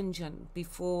with Bellingen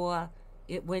before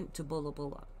it went to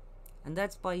Wollumbin. And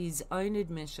that's by his own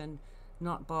admission,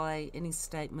 not by any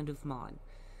statement of mine.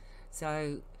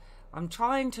 So I'm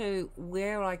trying to,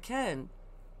 where I can,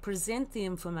 present the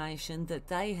information that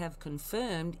they have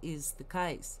confirmed is the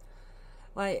case.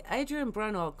 Like, Adrian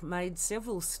Brennock made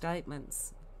several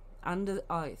statements under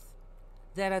oath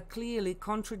that are clearly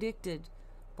contradicted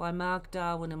by Mark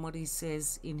Darwin and what he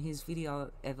says in his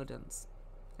video evidence.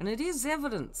 And it is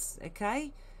evidence,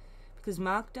 okay? Because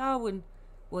Mark Darwin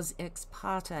was ex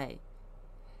parte.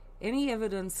 Any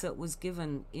evidence that was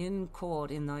given in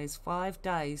court in those 5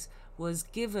 days was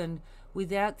given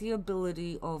without the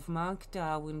ability of Mark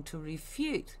Darwin to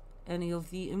refute any of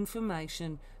the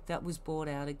information that was brought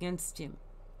out against him.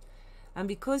 And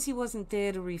because he wasn't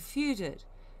there to refute it,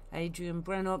 Adrian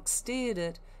Brennock steered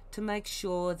it to make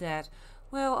sure that,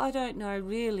 well, I don't know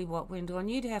really what went on.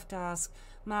 You'd have to ask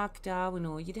Mark Darwin,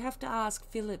 or you'd have to ask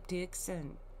Philip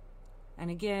Dixon. And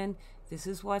again, this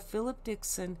is why Philip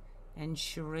Dixon and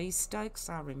Cherie Stokes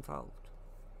are involved.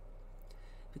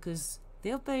 Because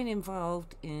they've been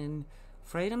involved in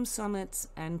Freedom Summits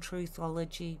and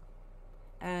Truthology.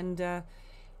 And,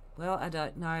 well, I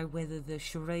don't know whether the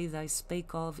Cherie they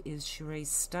speak of is Cherie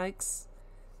Stokes,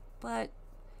 but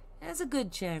there's a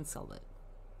good chance of it.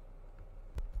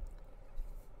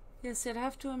 Yes, I'd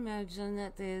have to imagine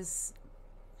that there's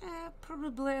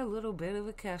probably a little bit of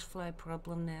a cash flow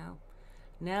problem now.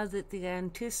 Now that the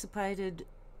anticipated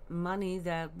money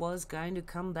that was going to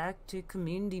come back to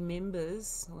community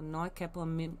members, or NICAP or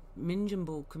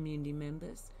Minjimble community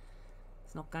members,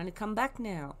 it's not going to come back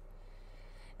now.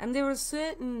 And there are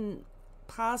certain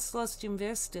past lost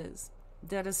investors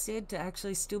that are said to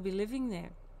actually still be living there.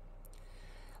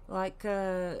 Like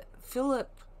Philip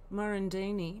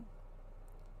Morandini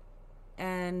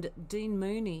and Dean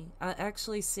Mooney are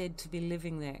actually said to be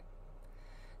living there.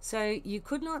 So you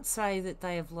could not say that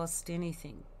they have lost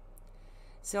anything.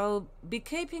 So I'll be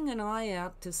keeping an eye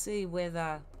out to see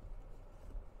whether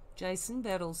Jason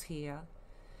Bettles here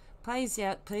pays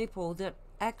out people that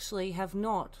actually have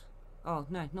not, oh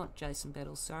no, not Jason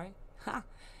Bettles, sorry,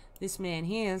 this man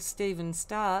here, Stephen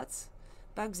Staatz,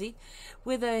 Bugsy,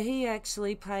 whether he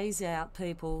actually pays out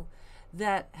people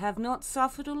that have not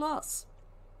suffered a loss.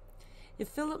 If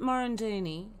Philip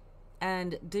Morandini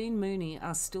and Dean Mooney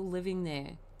are still living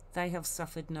there, they have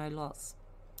suffered no loss.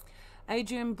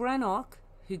 Adrian Brennock,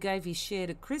 who gave his share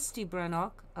to Christy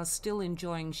Brennock, are still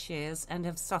enjoying shares and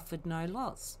have suffered no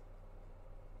loss.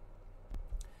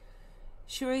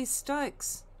 Cherie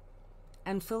Stokes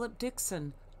and Philip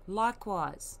Dixon,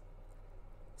 likewise,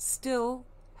 still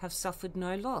have suffered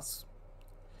no loss.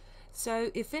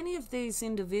 So if any of these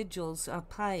individuals are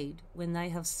paid when they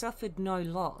have suffered no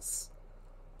loss,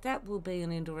 that will be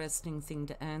an interesting thing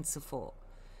to answer for,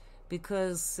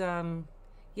 because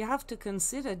you have to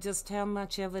consider just how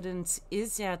much evidence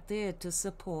is out there to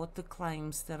support the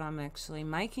claims that I'm actually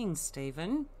making,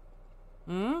 Stephen.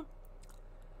 Philip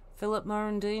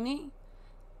Morandini,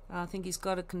 I think he's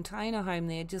got a container home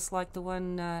there, just like the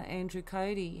one Andrew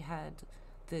Cody had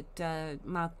that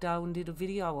Mark Darwin did a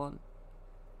video on.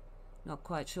 Not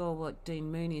quite sure what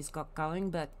Dean Mooney's got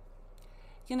going, but,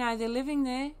 you know, they're living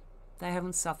there. They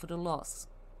haven't suffered a loss.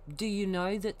 Do you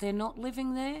know that they're not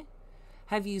living there?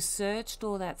 Have you searched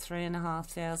all that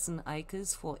 3,500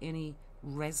 acres for any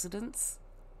residents?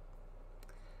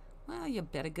 Well, you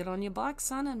better get on your bike,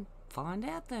 son, and find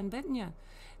out then, better you?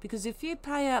 Because if you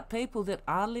pay out people that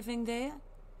are living there,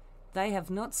 they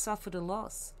have not suffered a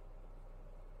loss.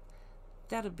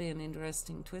 That'd be an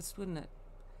interesting twist, wouldn't it?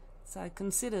 So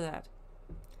consider that.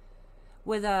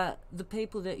 Whether the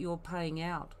people that you're paying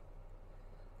out,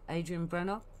 Adrian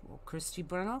Brennock or Christy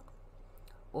Brennock,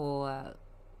 or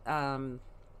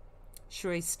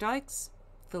Cherie Stokes,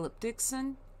 Philip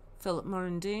Dixon, Philip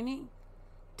Morandini,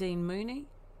 Dean Mooney,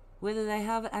 whether they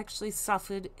have actually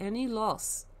suffered any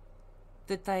loss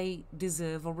that they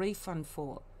deserve a refund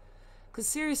for. Because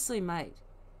seriously, mate,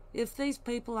 if these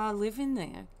people are living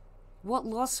there, what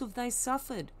loss have they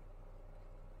suffered?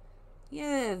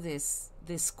 Yeah,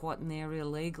 they're squatting there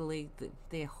illegally,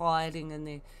 they're hiding,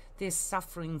 and they're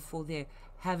suffering for their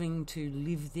having to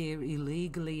live there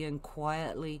illegally and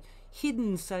quietly,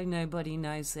 hidden so nobody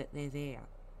knows that they're there.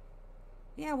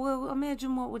 Yeah, well,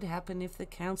 imagine what would happen if the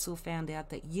council found out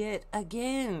that yet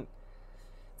again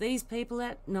these people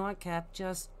at Nightcap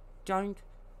just don't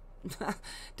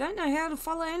know how to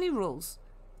follow any rules,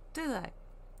 do they?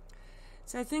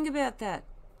 So think about that,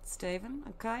 Stephen,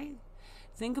 okay?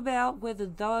 Think about whether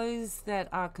those that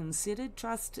are considered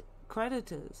trust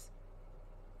creditors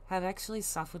have actually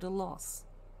suffered a loss.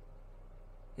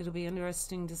 It'll be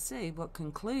interesting to see what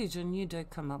conclusion you do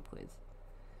come up with.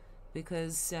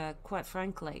 Because, quite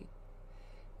frankly,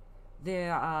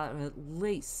 there are at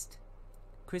least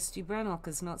Christy Brennock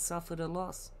has not suffered a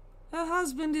loss. Her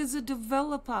husband is a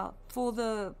developer for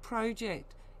the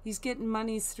project. He's getting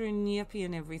monies through NIAPI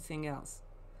and everything else.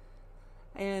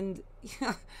 And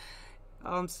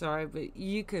I'm sorry, but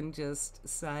you can just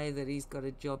say that he's got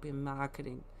a job in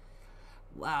marketing.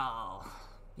 Well,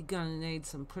 you're going to need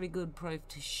some pretty good proof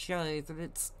to show that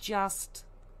it's just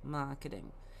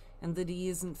marketing and that he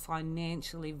isn't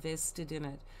financially vested in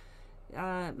it.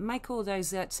 Make all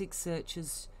those ATSIC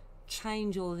searches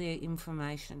change all their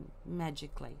information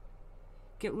magically.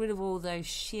 Get rid of all those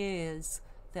shares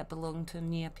that belong to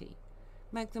NIAPI.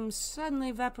 Make them suddenly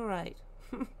evaporate.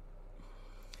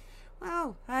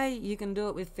 Well, hey, you can do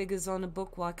it with figures on a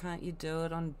book. Why can't you do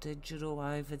it on digital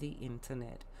over the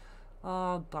internet?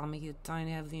 Oh, bummer, you don't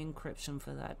have the encryption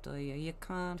for that, do you? You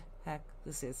can't hack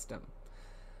the system.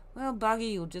 Well, buggy,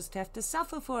 you'll just have to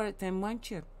suffer for it then,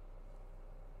 won't you?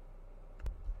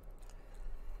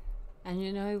 And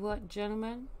you know what,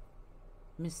 gentlemen?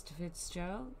 Mr.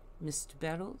 Fitzgerald, Mr.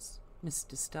 Bettles,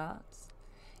 Mr. Staatz,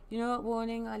 you know what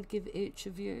warning I'd give each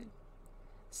of you?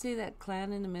 See that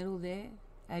clown in the middle there?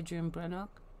 Adrian Brennock?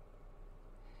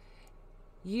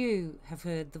 You have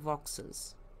heard the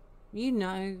voxes. You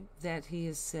know that he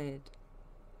has said,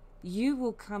 you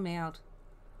will come out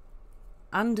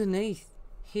underneath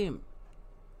him.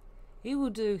 He will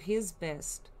do his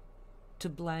best to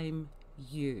blame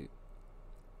you.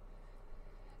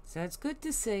 So it's good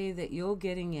to see that you're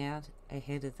getting out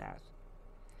ahead of that,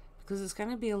 because it's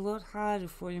going to be a lot harder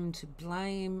for him to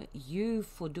blame you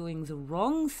for doing the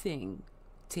wrong thing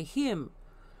to him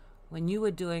when you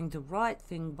were doing the right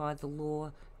thing by the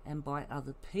law and by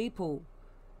other people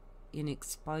in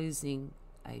exposing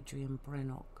Adrian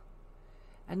Brennock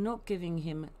and not giving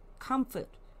him comfort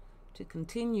to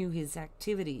continue his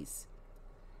activities.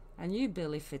 And you,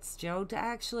 Billy Fitzgerald, to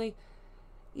actually,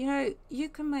 you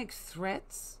can make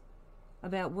threats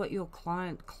about what your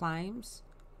client claims,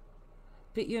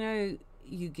 but you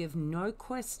give no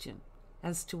question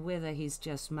as to whether he's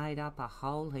just made up a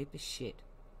whole heap of shit.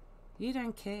 You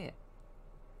don't care.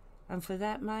 And for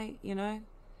that, mate,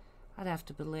 I'd have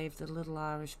to believe that a little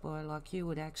Irish boy like you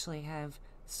would actually have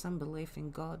some belief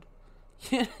in God.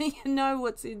 You know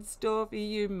what's in store for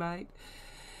you, mate.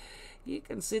 You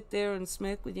can sit there and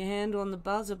smirk with your hand on the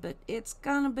buzzer, but it's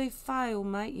going to be fail,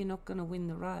 mate. You're not going to win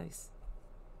the race.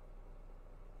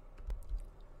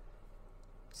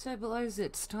 So, boys,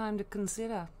 it's time to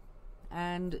consider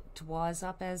and to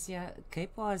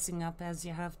keep wising up as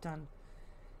you have done,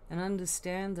 and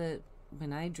understand that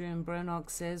when Adrian Brennock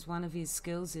says one of his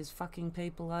skills is fucking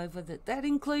people over, that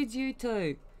includes you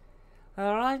too.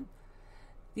 Alright?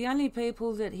 The only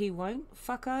people that he won't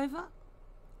fuck over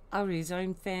are his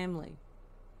own family.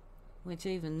 Which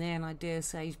even then, I dare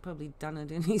say he's probably done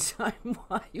it in his own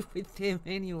way with them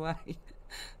anyway.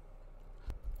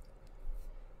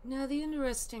 Now, the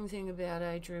interesting thing about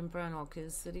Adrian Brennock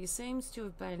is that he seems to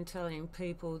have been telling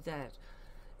people that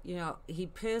he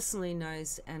personally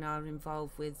knows and are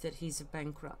involved with that he's a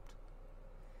bankrupt.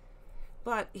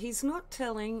 But he's not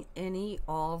telling any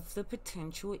of the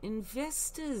potential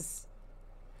investors.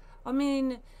 I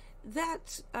mean,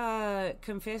 that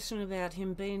confession about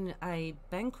him being a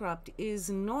bankrupt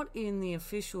is not in the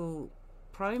official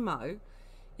promo.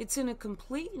 It's in a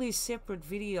completely separate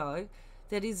video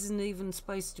that isn't even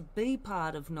supposed to be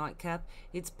part of Nightcap.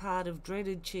 It's part of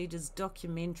Dreaded Cheater's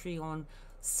documentary on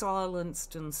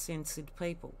silenced and censored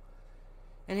people,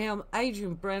 and how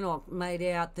Adrian Brennock made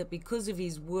out that because of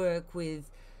his work with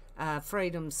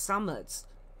Freedom Summits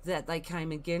that they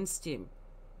came against him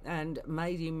and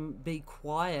made him be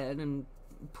quiet and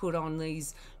put on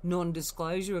these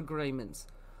non-disclosure agreements.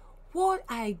 What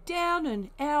a down and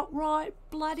outright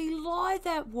bloody lie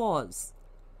that was.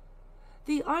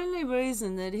 The only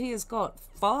reason that he has got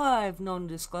 5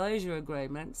 non-disclosure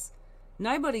agreements,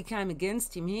 nobody came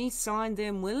against him. He signed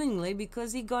them willingly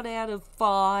because he got out of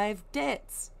 5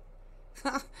 debts.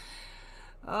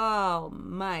 Oh,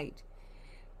 mate.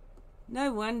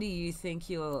 No wonder you think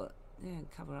you're...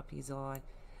 cover up his eye.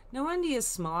 No wonder you're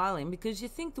smiling, because you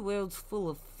think the world's full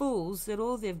of fools that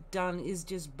all they've done is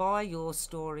just buy your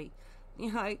story.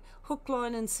 You know, hook,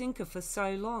 line and sinker for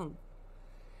so long.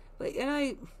 But, you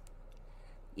know,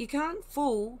 you can't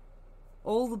fool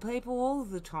all the people all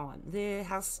the time. There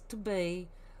has to be,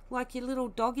 like your little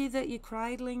doggy that you're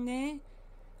cradling there.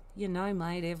 You know,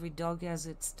 mate, every dog has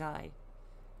its day.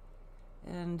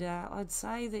 And I'd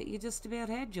say that you just about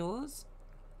had yours.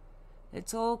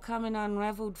 It's all coming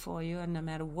unravelled for you, and no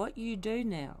matter what you do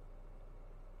now.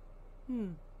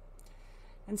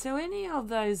 And so any of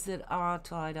those that are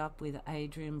tied up with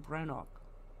Adrian Brennock,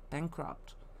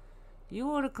 bankrupt, you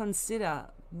ought to consider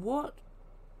what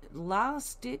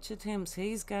last-ditch attempts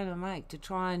he's going to make to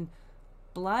try and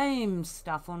blame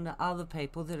stuff onto other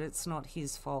people that it's not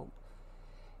his fault.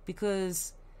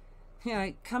 Because, you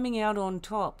know, coming out on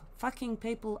top, fucking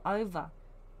people over,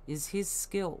 is his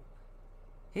skill.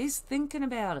 He's thinking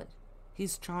about it.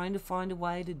 He's trying to find a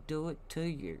way to do it to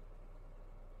you.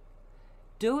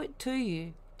 Do it to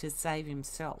you to save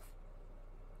himself.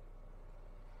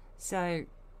 So,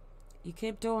 you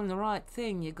keep doing the right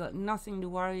thing. You've got nothing to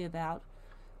worry about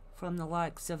from the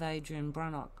likes of Adrian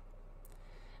Brennock.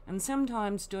 And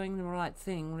sometimes doing the right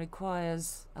thing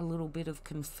requires a little bit of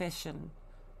confession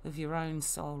of your own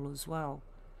soul as well.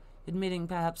 Admitting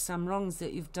perhaps some wrongs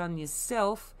that you've done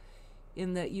yourself,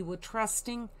 in that you were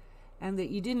trusting and that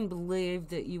you didn't believe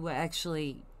that you were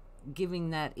actually giving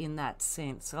that in that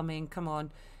sense. I mean, come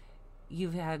on,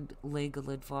 you've had legal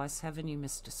advice, haven't you,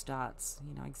 Mr. Staatz?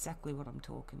 You know exactly what I'm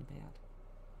talking about.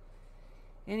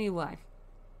 Anyway,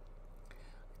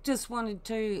 just wanted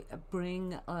to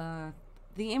bring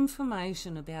the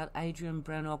information about Adrian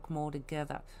Brennock more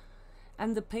together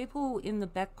and the people in the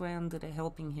background that are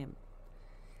helping him.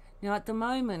 Now, at the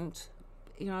moment,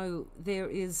 you know, there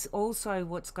is also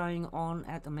what's going on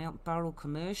at the Mount Burrell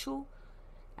Commercial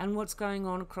and what's going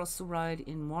on across the road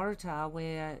in Waratah,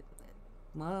 where,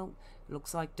 well, it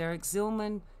looks like Derek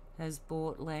Zillman has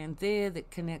bought land there that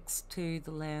connects to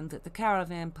the land that the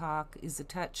caravan park is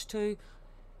attached to.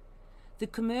 The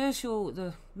commercial,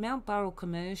 the Mount Burrell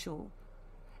Commercial,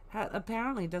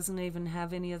 apparently doesn't even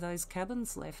have any of those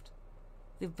cabins left.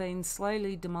 They've been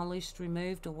slowly demolished,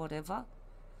 removed or whatever.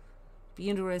 Be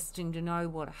interesting to know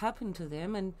what happened to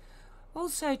them. And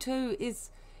also too is,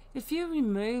 if you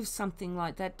remove something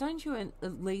like that, don't you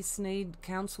at least need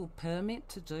council permit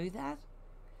to do that?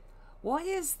 Why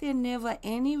is there never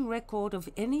any record of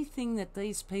anything that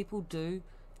these people do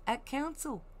at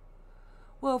council?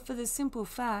 Well, for the simple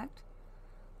fact,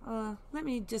 let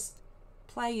me just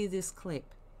play you this clip.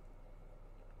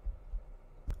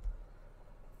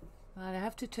 I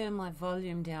have to turn my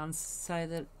volume down so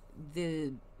that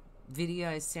the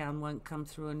video sound won't come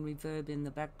through and reverb in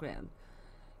the background.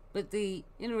 But the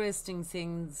interesting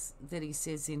things that he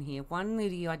says in here: one,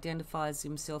 that he identifies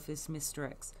himself as Mr.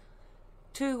 X.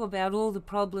 Two, about all the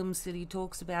problems that he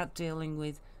talks about dealing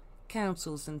with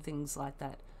councils and things like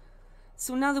that.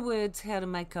 So in other words, how to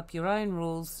make up your own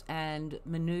rules and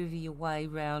manoeuvre your way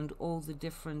around all the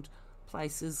different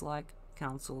places like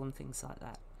council and things like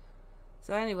that.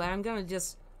 So anyway, I'm going to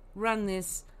just run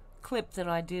this clip that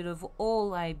I did of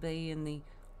all AB in the...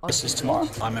 This is tomorrow.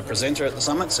 I'm a presenter at the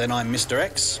summits and I'm Mr.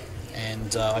 X,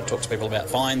 and I talk to people about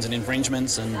fines and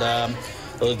infringements and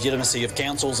the legitimacy of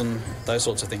councils and those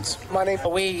sorts of things.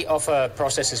 We offer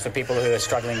processes for people who are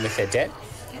struggling with their debt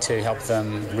to help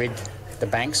them rid the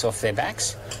banks off their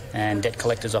backs and debt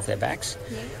collectors off their backs.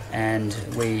 And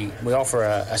we offer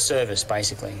a service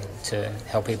basically to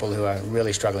help people who are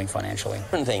really struggling financially.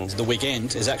 Things. The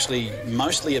weekend is actually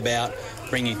mostly about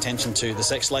bringing attention to the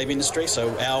sex slave industry.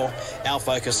 So our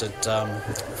focus at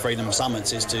Freedom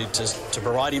Summits is to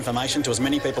provide information to as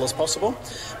many people as possible,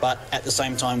 but at the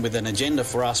same time with an agenda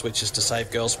for us, which is to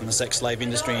save girls from the sex slave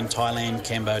industry in Thailand,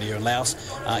 Cambodia and Laos.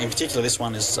 In particular, this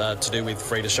one is to do with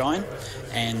Free to Shine,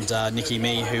 and Nikki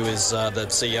Mee, who is the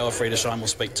CEO of Free to Shine, will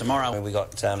speak tomorrow.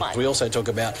 We also talk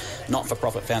about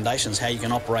not-for-profit foundations, how you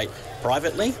can operate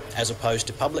privately as opposed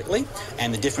to publicly,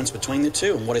 and the difference between the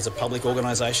two, and what is a public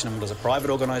organisation and what is a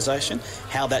private organisation,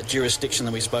 how that jurisdiction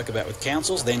that we spoke about with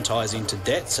councils then ties into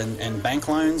debts and bank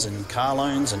loans and car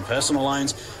loans and personal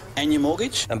loans and your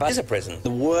mortgage. And as a present,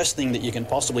 the worst thing that you can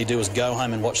possibly do is go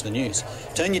home and watch the news.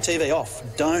 Turn your TV off.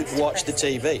 Don't watch the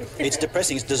TV. It's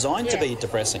depressing. It's designed to be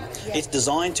depressing. It's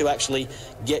designed to actually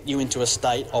get you into a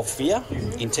state of fear,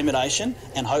 intimidation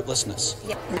and hopelessness.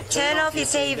 Turn off your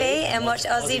TV and watch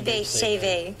Aussie Beach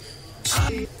TV.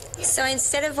 So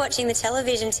instead of watching the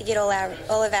television to get all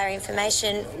of our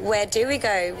information, where do we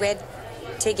go? Where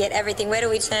to get everything? Where do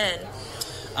we turn?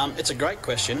 It's a great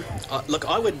question. Look,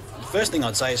 first thing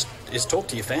I'd say is talk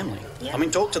to your family. Yeah. I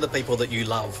mean, talk to the people that you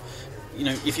love. You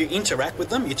know, if you interact with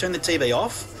them, you turn the TV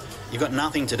off, you've got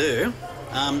nothing to do,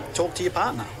 talk to your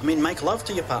partner. I mean, make love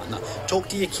to your partner. Talk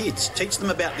to your kids. Teach them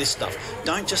about this stuff.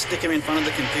 Don't just stick them in front of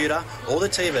the computer or the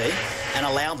TV and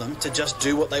allow them to just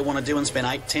do what they want to do and spend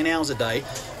 8-10 hours a day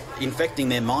infecting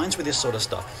their minds with this sort of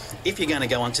stuff. If you're going to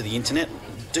go onto the internet,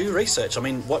 do research. I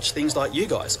mean, watch things like you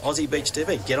guys, Aussie Beach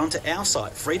TV. Get onto our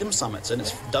site, Freedom Summits, and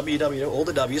it's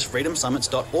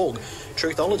www.freedomsummits.org.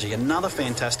 Truthology, another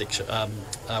fantastic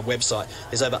website.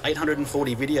 There's over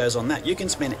 840 videos on that. You can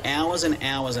spend hours and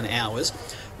hours and hours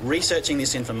researching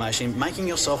this information, making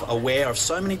yourself aware of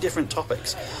so many different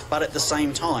topics, but at the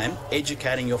same time,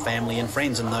 educating your family and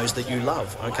friends and those that you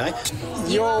love, okay?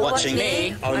 You're watching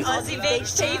me on Aussie Beach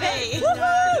TV.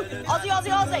 Woohoo! Aussie,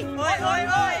 Aussie, Aussie. Oi, oi,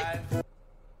 oi.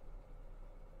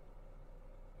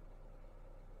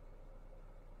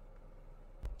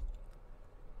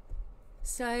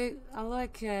 So I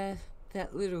like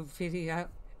that little video.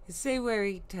 You see where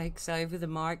he takes over the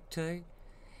mic too?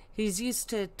 He's used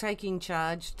to taking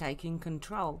charge, taking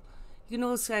control. You can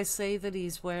also see that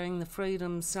he's wearing the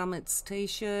Freedom Summits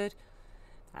t-shirt,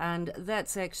 and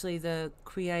that's actually the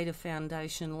Creator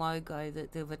Foundation logo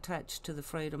that they've attached to the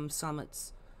Freedom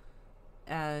Summits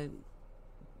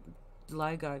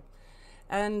logo.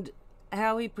 And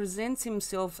how he presents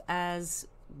himself as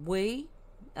we,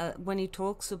 when he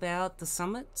talks about the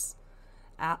summits,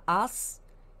 us,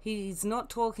 he's not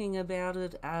talking about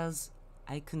it as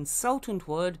a consultant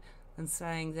would and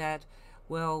saying that,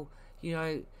 well, you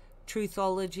know,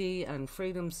 Truthology and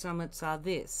Freedom Summits are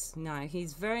this. No,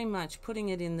 he's very much putting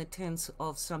it in the tense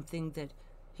of something that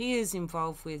he is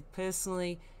involved with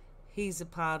personally, he's a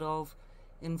part of.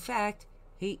 In fact,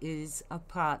 he is a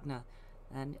partner.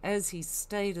 And as he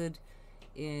stated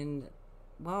in,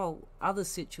 well, other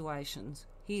situations,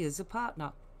 he is a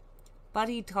partner. But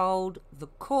he told the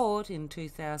court in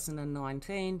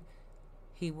 2019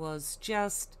 he was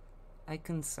just a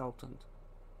consultant.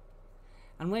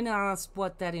 And when asked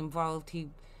what that involved,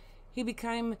 he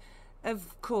became,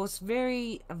 of course,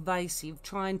 very evasive,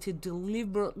 trying to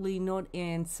deliberately not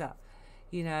answer,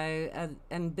 you know,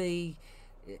 and be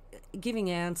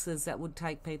giving answers that would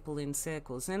take people in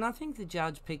circles. And I think the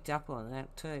judge picked up on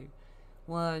that too.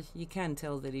 Well, you can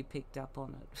tell that he picked up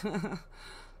on it.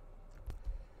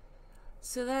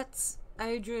 So that's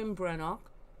Adrian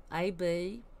Brennock,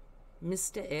 AB,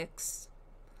 Mr. X,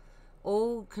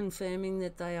 all confirming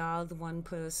that they are the one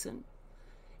person.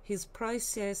 His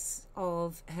process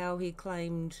of how he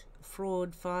claimed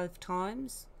fraud 5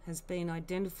 times has been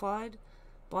identified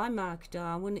by Mark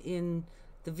Darwin in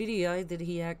the video that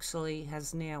he actually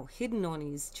has now hidden on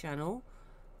his channel.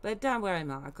 But don't worry,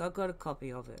 Mark, I've got a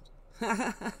copy of it.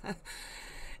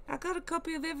 I got a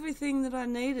copy of everything that I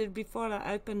needed before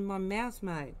I opened my mouth,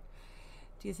 mate.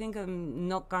 Do you think I'm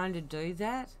not going to do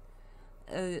that?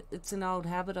 It's an old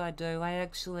habit I do. I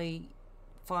actually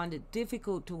find it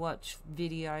difficult to watch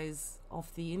videos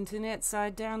off the internet, so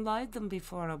I download them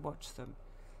before I watch them.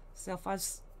 So if I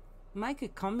make a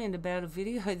comment about a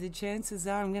video, the chances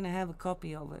are I'm going to have a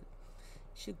copy of it.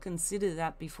 You should consider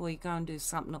that before you go and do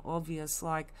something obvious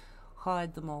like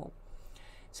hide them all.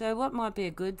 So what might be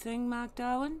a good thing, Mark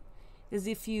Darwin, is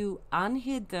if you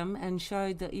unhid them and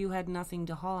showed that you had nothing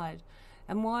to hide.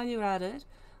 And while you're at it,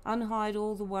 unhide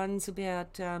all the ones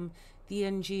about the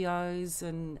NGOs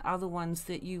and other ones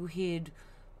that you hid,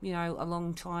 you know, a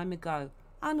long time ago.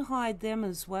 Unhide them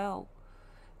as well,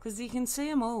 because you can see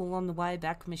them all on the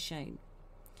Wayback Machine.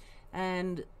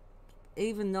 And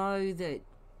even though that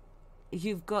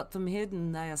you've got them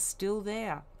hidden, they are still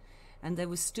there, and they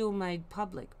were still made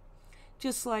public.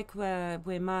 Just like where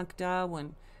Mark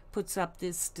Darwin puts up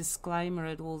this disclaimer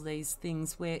at all these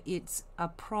things where it's a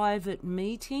private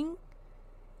meeting,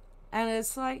 and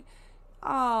it's like,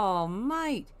 oh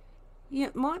mate, yeah,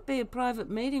 it might be a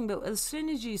private meeting, but as soon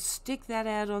as you stick that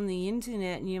out on the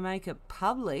internet and you make it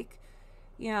public,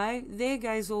 you know, there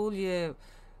goes all your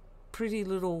pretty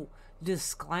little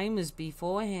disclaimers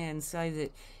beforehand so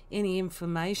that any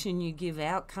information you give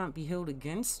out can't be held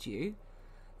against you.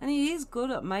 And he is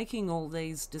good at making all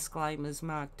these disclaimers,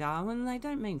 Mark Darwin. They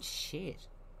don't mean shit.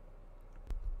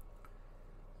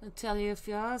 I tell you, if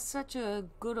you are such a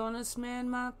good, honest man,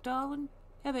 Mark Darwin,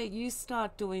 how about you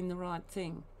start doing the right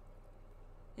thing?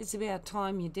 It's about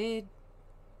time you did.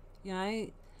 You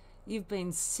know, you've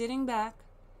been sitting back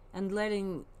and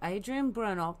letting Adrian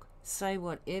Brennock say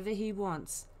whatever he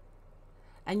wants.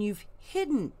 And you've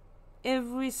hidden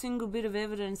every single bit of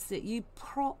evidence that you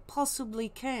possibly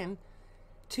can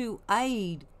to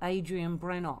aid Adrian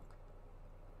Brennock.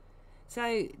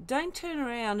 So don't turn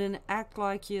around and act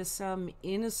like you're some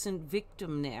innocent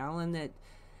victim now, and that,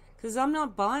 because I'm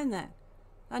not buying that.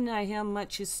 I know how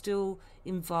much is still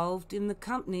involved in the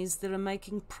companies that are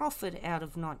making profit out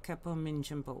of Nightcap on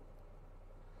Minjimble.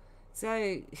 So,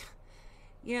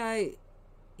 you know,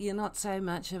 you're not so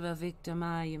much of a victim,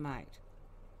 are you, mate?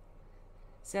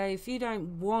 So if you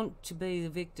don't want to be the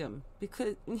victim,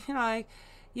 because, you know,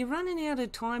 you're running out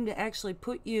of time to actually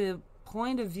put your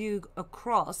point of view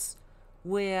across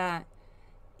where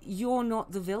you're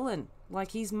not the villain.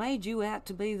 Like, he's made you out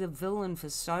to be the villain for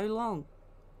so long.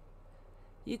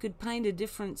 You could paint a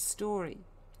different story,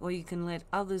 or you can let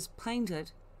others paint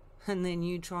it, and then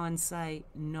you try and say,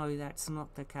 no, that's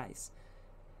not the case.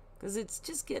 Because it's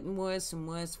just getting worse and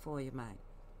worse for you, mate.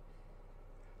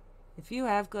 If you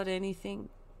have got anything,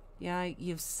 you know,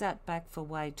 you've sat back for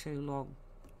way too long.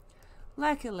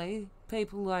 Luckily,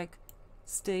 people like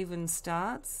Stephen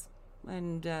Staatz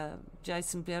and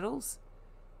Jason Bettles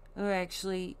are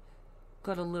actually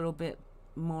got a little bit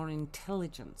more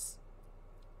intelligence.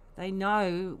 They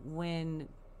know when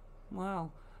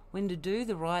to do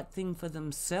the right thing for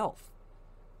themselves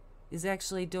is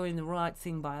actually doing the right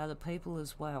thing by other people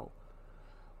as well.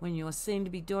 When you're seen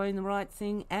to be doing the right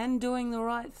thing and doing the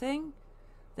right thing,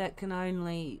 that can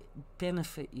only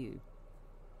benefit you.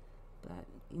 But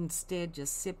instead,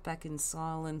 just sit back in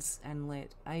silence and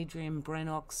let Adrian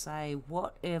Brennock say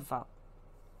whatever.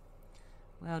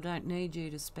 Well, I don't need you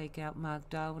to speak out, Mark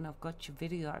Darwin. I've got your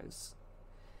videos.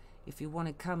 If you want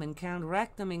to come and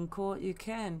counteract them in court, you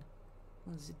can.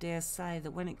 I dare say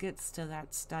that when it gets to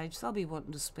that stage, they'll be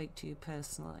wanting to speak to you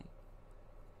personally.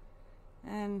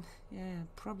 And, yeah,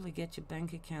 probably get your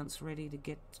bank accounts ready to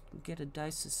get a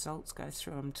dose of salts go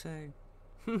through them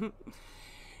too.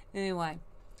 Anyway,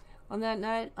 on that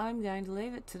note, I'm going to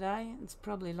leave it today. It's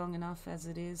probably long enough as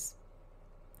it is.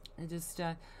 I just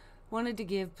wanted to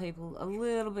give people a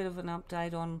little bit of an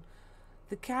update on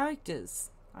the characters.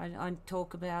 I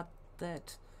talk about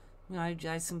that, you know,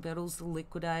 Jason Bettles, the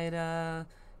liquidator,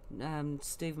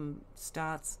 Stephen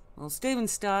Staatz. Well, Stephen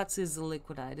Staatz is the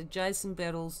liquidator. Jason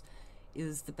Bettles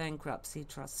is the bankruptcy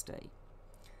trustee.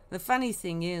 The funny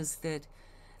thing is that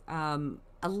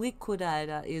a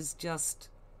liquidator is just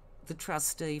the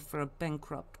trustee for a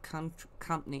bankrupt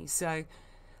company. So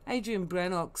Adrian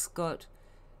Brennock's got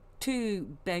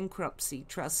 2 bankruptcy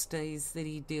trustees that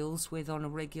he deals with on a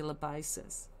regular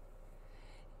basis.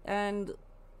 And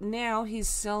now he's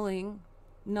selling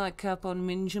Nightcap on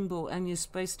Minjimble, and you're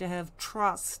supposed to have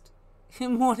trust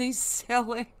in what he's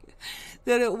selling,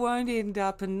 that it won't end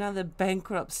up another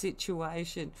bankrupt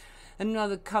situation,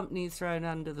 another company thrown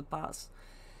under the bus.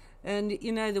 And,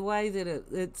 you know, the way that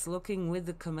it's looking with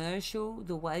the commercial,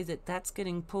 the way that that's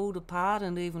getting pulled apart,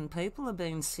 and even people are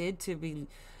being said to be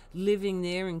living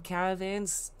there in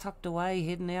caravans tucked away,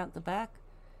 hidden out the back.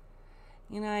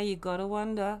 You know, you got to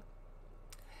wonder.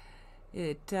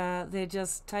 They're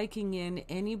just taking in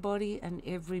anybody and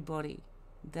everybody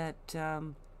that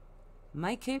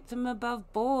may keep them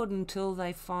above board until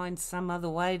they find some other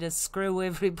way to screw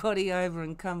everybody over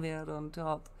and come out on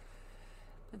top.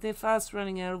 But they're fast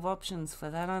running out of options for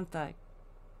that, aren't they?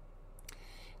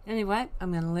 Anyway,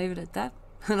 I'm going to leave it at that,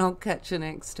 and I'll catch you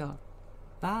next time.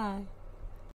 Bye.